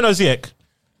Ziyech.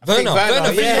 Werner,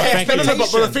 Thank you. No,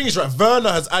 but the thing is, right?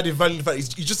 Werner has added value. In fact,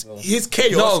 his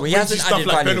chaos. No, he brings hasn't you stuff added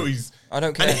like value. penalties. I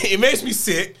don't care. And it makes me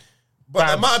sick. But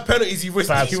the amount of penalties he wins.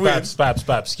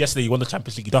 Babs. Yesterday you won the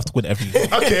Champions League. You don't have to win every year.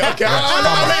 Okay.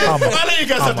 I'll let you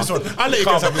guys have this one.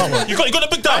 You got the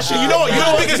big dash. You know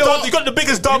what? You got the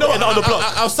biggest dub on the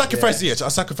block. I'll sacrifice Ziyech. I'll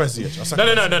sacrifice Ziyech.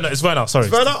 No. It's Werner. Sorry.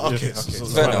 Werner? Okay.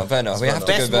 Werner. We have to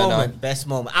Best go Werner. moment. Best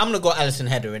moment. I'm gonna go Alisson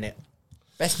header in it.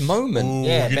 Best moment.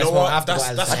 Yeah, You best know moment. I what? have to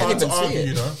go That's Alisson. I hard didn't to even see argue, it.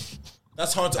 you know.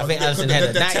 That's hard to. I think Alisson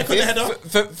header. The tech on the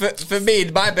header. For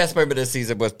me, my best moment of the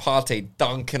season was Partey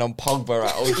dunking on Pogba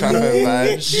at Old Trafford,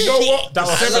 man. You know what? That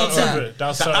was so that. That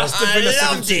was so Aston Villa loved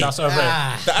 17. it. That's so great.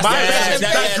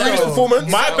 That Grealish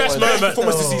performance. My best moment.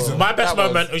 Performance this season. My best That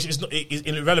was- moment, which is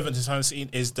irrelevant to time scene,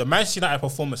 is the Manchester United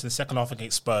performance in the second half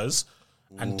against Spurs,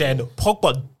 and then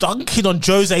Pogba dunking on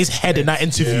Jose's head in that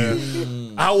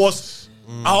interview. I was,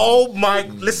 oh my!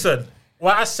 Listen,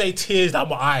 when I say tears down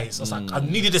my eyes, I was like, I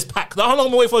needed this pack. How long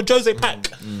am I waiting for a Jose pack?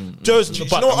 Jose, Do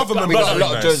you know what other moment got was a really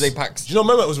lot of nice? Jose packs. Do you know what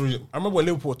moment was really? I remember when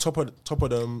Liverpool were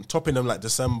topping them like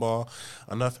December,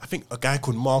 and I think a guy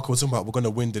called Mark was talking about we're going to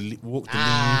win the league.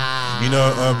 You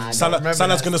know,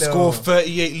 Salah's going to score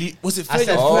 38. Was it 30? I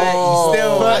said 30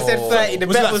 still. I said 30. The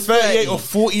Was bet it like was 38 30. or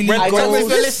 40 league I goals? told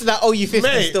the listener, oh, you 50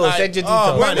 Mate, still. Send your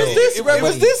details. man, When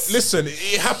was this? Listen,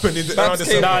 it happened around Babs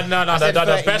December. No. said The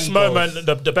 30 best league moment,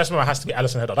 the best moment has to be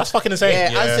Alisson header. That's fucking insane.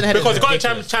 Yeah, Alisson header because is he got the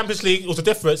ridiculous. Champions League. It was a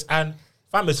difference, and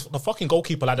fam is the fucking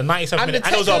goalkeeper, like the 97th And the minute,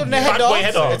 and it was tech a on the bad boy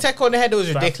header. header. The tech on the header was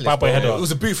ridiculous. Bad boy bro. header. It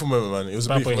was a beautiful moment, man. It was a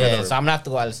Bad beautiful boy Yeah, moment. so I'm gonna have to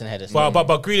go Alisson headers. But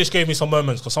Grealish gave me some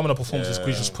moments because some of the performances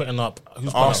Grealish was putting up. He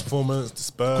was putting Arsenal up performance, the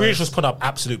Spurs. Grealish was putting up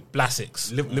absolute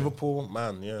classics. Liverpool,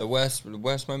 man, yeah. The worst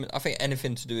moment. I think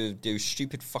anything to do with those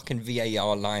stupid fucking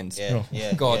VAR lines. Yeah,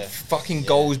 God, yeah. fucking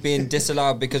goals being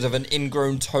disallowed because of an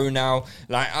ingrown toenail.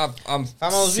 Like I'm. I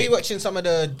was sick. rewatching some of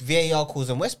the VAR calls,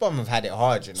 and West Brom have had it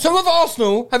hard. You know? Some of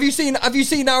Arsenal. Have you seen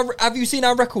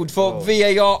our record for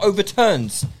VAR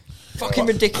overturns? Fucking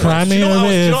ridiculous. Do you know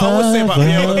what I would say about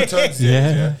VAR overturns?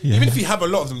 Yeah. Even if you have a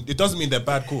lot of them, it doesn't mean they're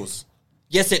bad calls.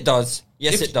 Yes, it does.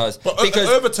 Yes, it does. but Because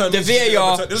overturn the means it's VAR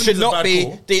overturn. It doesn't should mean it's a not bad be.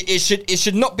 call. It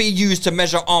should not be used to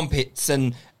measure armpits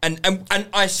and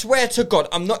I swear to God,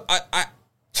 I'm not.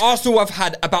 Arsenal have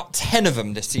had about 10 of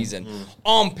them this season.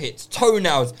 Armpits,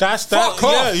 toenails. Fuck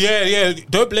off. Yeah.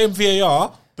 Don't blame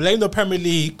VAR. Blame the Premier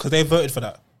League because they voted for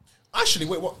that. Actually,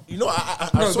 wait, what? You know, I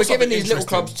No, saw we're something giving these little interesting.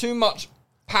 clubs too much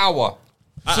power.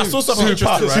 I saw something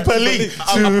interesting, right? Super League.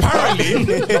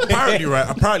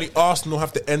 Apparently, Arsenal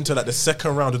have to enter like the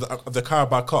second round of the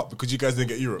Carabao Cup because you guys didn't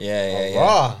get Europe.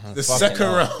 Yeah. The second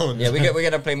round. Yeah, we're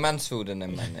gonna play Mansfield and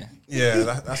them, man. There.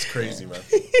 Yeah, that's crazy, man.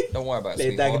 Don't worry about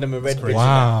They're it. dagging them in red bridge.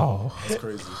 Wow. That's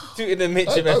crazy. Shooting them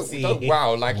Mitchell FC.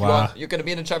 Wow, like Wow. you're going to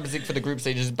be in the Champions League for the group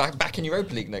stages, back in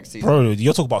Europa League next season. Bro,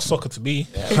 you're talking about soccer to me.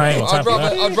 I ain't got time for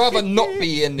that. I'd rather not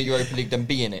be in the Europa League than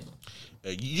be in it.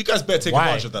 You guys better take Why?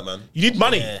 advantage of that, man. You need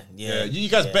money. Yeah, you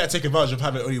guys better take advantage of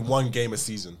having only one game a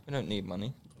season. We don't need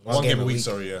money. One game a week,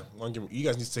 sorry, yeah. One game. You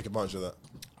guys need to take advantage of that.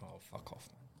 Oh, fuck off,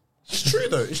 man. It's true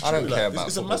though. It's true. I don't care like, about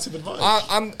it's a football. massive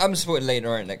advantage. I'm supporting Leighton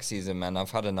Orient next season, man.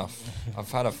 I've had enough.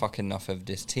 I've had a fucking enough of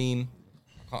this team.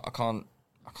 I can't.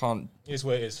 It is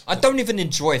what it is. I don't even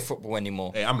enjoy football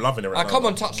anymore. Hey, I'm loving it right I now. come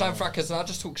on Touchline Fracas and I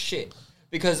just talk shit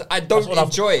because I don't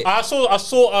enjoy it. I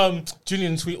saw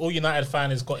Julian tweet, all United fan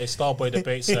has got a Starboy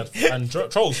debates and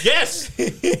trolls. Yes!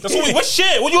 That's what what's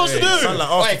shit? What you want to Sound do? like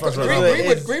Arsenal fans right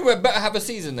now. Greenwood better have a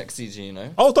season next season, you know.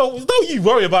 Oh, don't you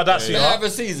worry about that, Better sweetheart. have a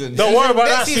season. Don't worry about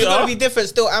that, Next season's gonna sweetheart. be different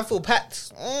still. Anfield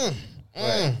packed. Let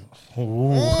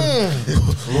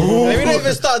me not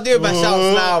even start doing my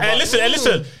shouts now. Hey,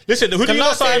 listen. Who do you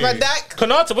not Konate, say? Van Dijk.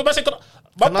 Konate. What am I saying?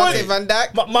 Konate, Van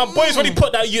Dijk. My boys already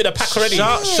put that you in the pack already.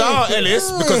 Shout out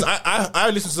Ellis because I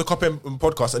listened to the Cop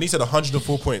podcast and he said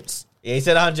 104 points. Yeah, he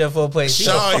said 104 points.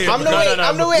 Shout out him. I'm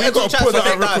the way We to got to put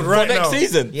that on record right next now.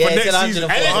 season. Yeah, For he said next season.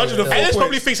 104. Ellis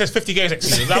probably thinks there's 50 games next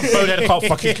season. That bonehead can't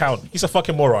fucking count. He's a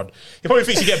fucking moron. He probably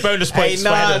thinks he get bonus Hey, points.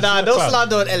 nah, don't Fam.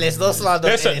 slander on Ellis. Don't slander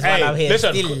on Listen, Ellis while I'm here.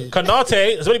 listen. Still.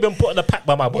 Konate has already been put in the pack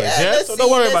by my boys. Yeah, let's so see, don't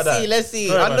worry about that. Let's see.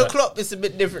 Don't worry On about the clock, it's a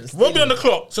bit different. We'll be on the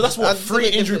clock. So that's what That's 3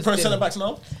 really injury prone different centre backs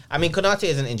now. I mean, Konate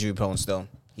isn't injury prone still.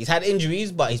 He's had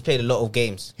injuries, but he's played a lot of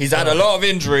games. He's had a lot of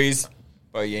injuries,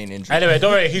 but he ain't injured. Anyway,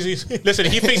 don't worry. He's listen.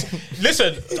 He thinks.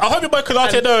 Listen, I hope your boy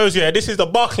Konate knows. Yeah, this is the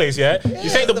Barclays. Yeah,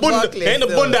 this ain't the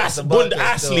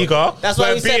Bundesliga. That's why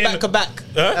where we sent beating- back Kabak.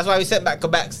 Huh? That's why we sent back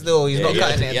Kabak still. He's not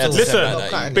cutting it yeah, at all. listen, Not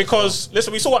cutting it. Because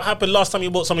listen, we saw what happened last time he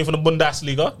bought something from the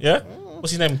Bundesliga. Yeah,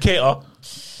 what's his name? Cater.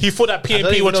 He thought that don't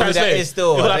PMP even would know who that translate. is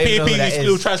still. He thought I that don't even know who PMP that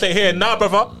will is. translate here. Nah,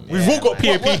 brother, we've all got PMP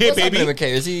here, What's happening baby. with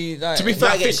Kate? Is he like, To be fair,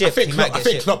 might I get think shipped. He might get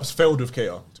shipped. Klopp's failed with KR, to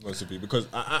be honest with you, because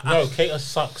No, Cater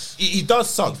sucks. he does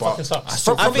suck, but Fucking sucks.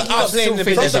 from I think he's not playing in the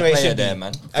there's a position where he player should be. there,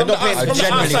 man. I'm not playing I in the from the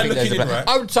genuinely outside think there's a looking in, player. right?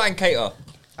 I would sign Cater.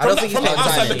 I don't think he's from the playing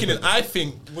outside Exactly. looking in, I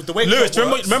think with the way Lewis,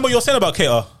 Klopp works- remember what you're saying about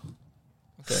Cater?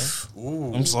 Okay.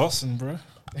 I'm saucing, bro.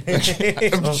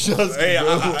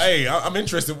 Hey, I'm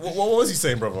interested. What was he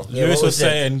saying, brother? Yeah, Lewis what was was it?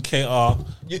 saying KR.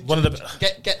 One of the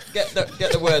Get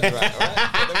the words right,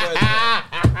 alright? Get the words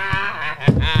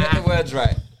right. Get the words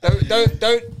right.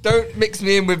 don't mix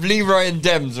me in with Leroy and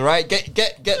Dems, all right? Get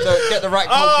the right culprit.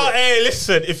 Oh, hey,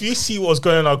 listen, if you see what was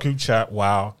going on in our group chat,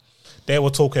 wow. They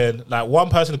were talking, like one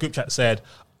person in the group chat said,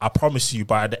 I promise you,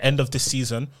 by the end of this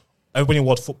season, everybody in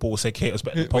world football will say Keita's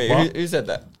better than Pogba. Wait, who said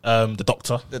that? The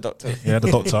doctor. The doctor. Yeah,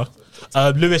 the doctor.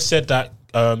 Lewis said that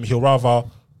he'll rather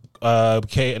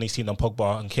Keita and his team than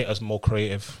Pogba, and Keita's more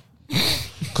creative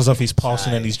because of his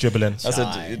passing and his dribbling. That's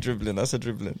a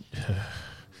dribbling.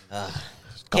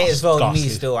 Keita's voted me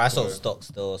still. I saw Stock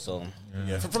still, so...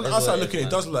 Yeah. From the outside looking, it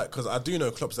does look like, because I do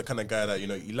know Klopp's the kind of guy that, you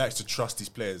know, he likes to trust his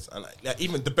players. And like,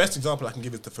 even the best example I can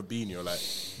give is to Fabinho. Like,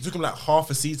 it took him like half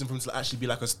a season for him to actually be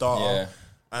like a starter. Yeah.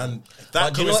 And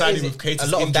that coincided with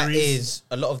Keita's injuries.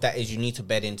 A lot of that is you need to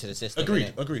bed into the system.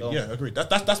 Agreed.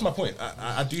 That's my point.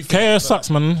 I do think Keita sucks,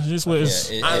 man. It's what it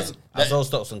is. I saw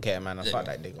Stocks on Keita, man. I fuck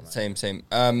that nigga, man.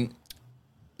 Same.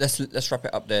 Let's wrap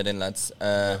it up there then, lads,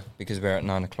 because we're at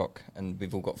 9 o'clock and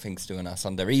we've all got things to do on our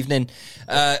Sunday evening.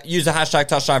 Use the hashtag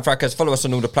Touchline Fracas. Follow us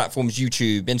on all the platforms,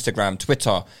 YouTube, Instagram,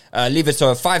 Twitter. Leave us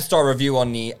a 5-star review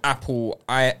on the Apple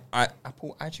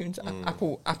iTunes?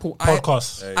 Apple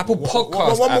Podcast. Apple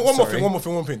Podcast. One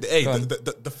more thing. Hey,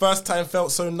 the first time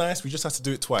felt so nice, we just had to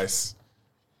do it twice.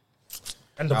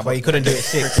 But you couldn't do it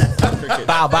 6.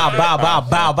 Bow, bow, bow, bow,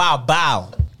 bow, bow,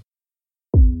 bow.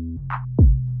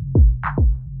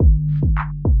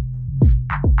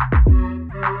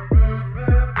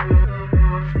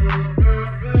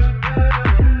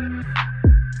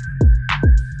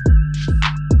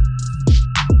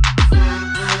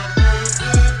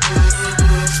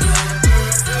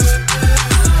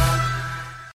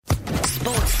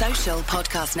 Social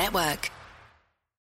Podcast Network.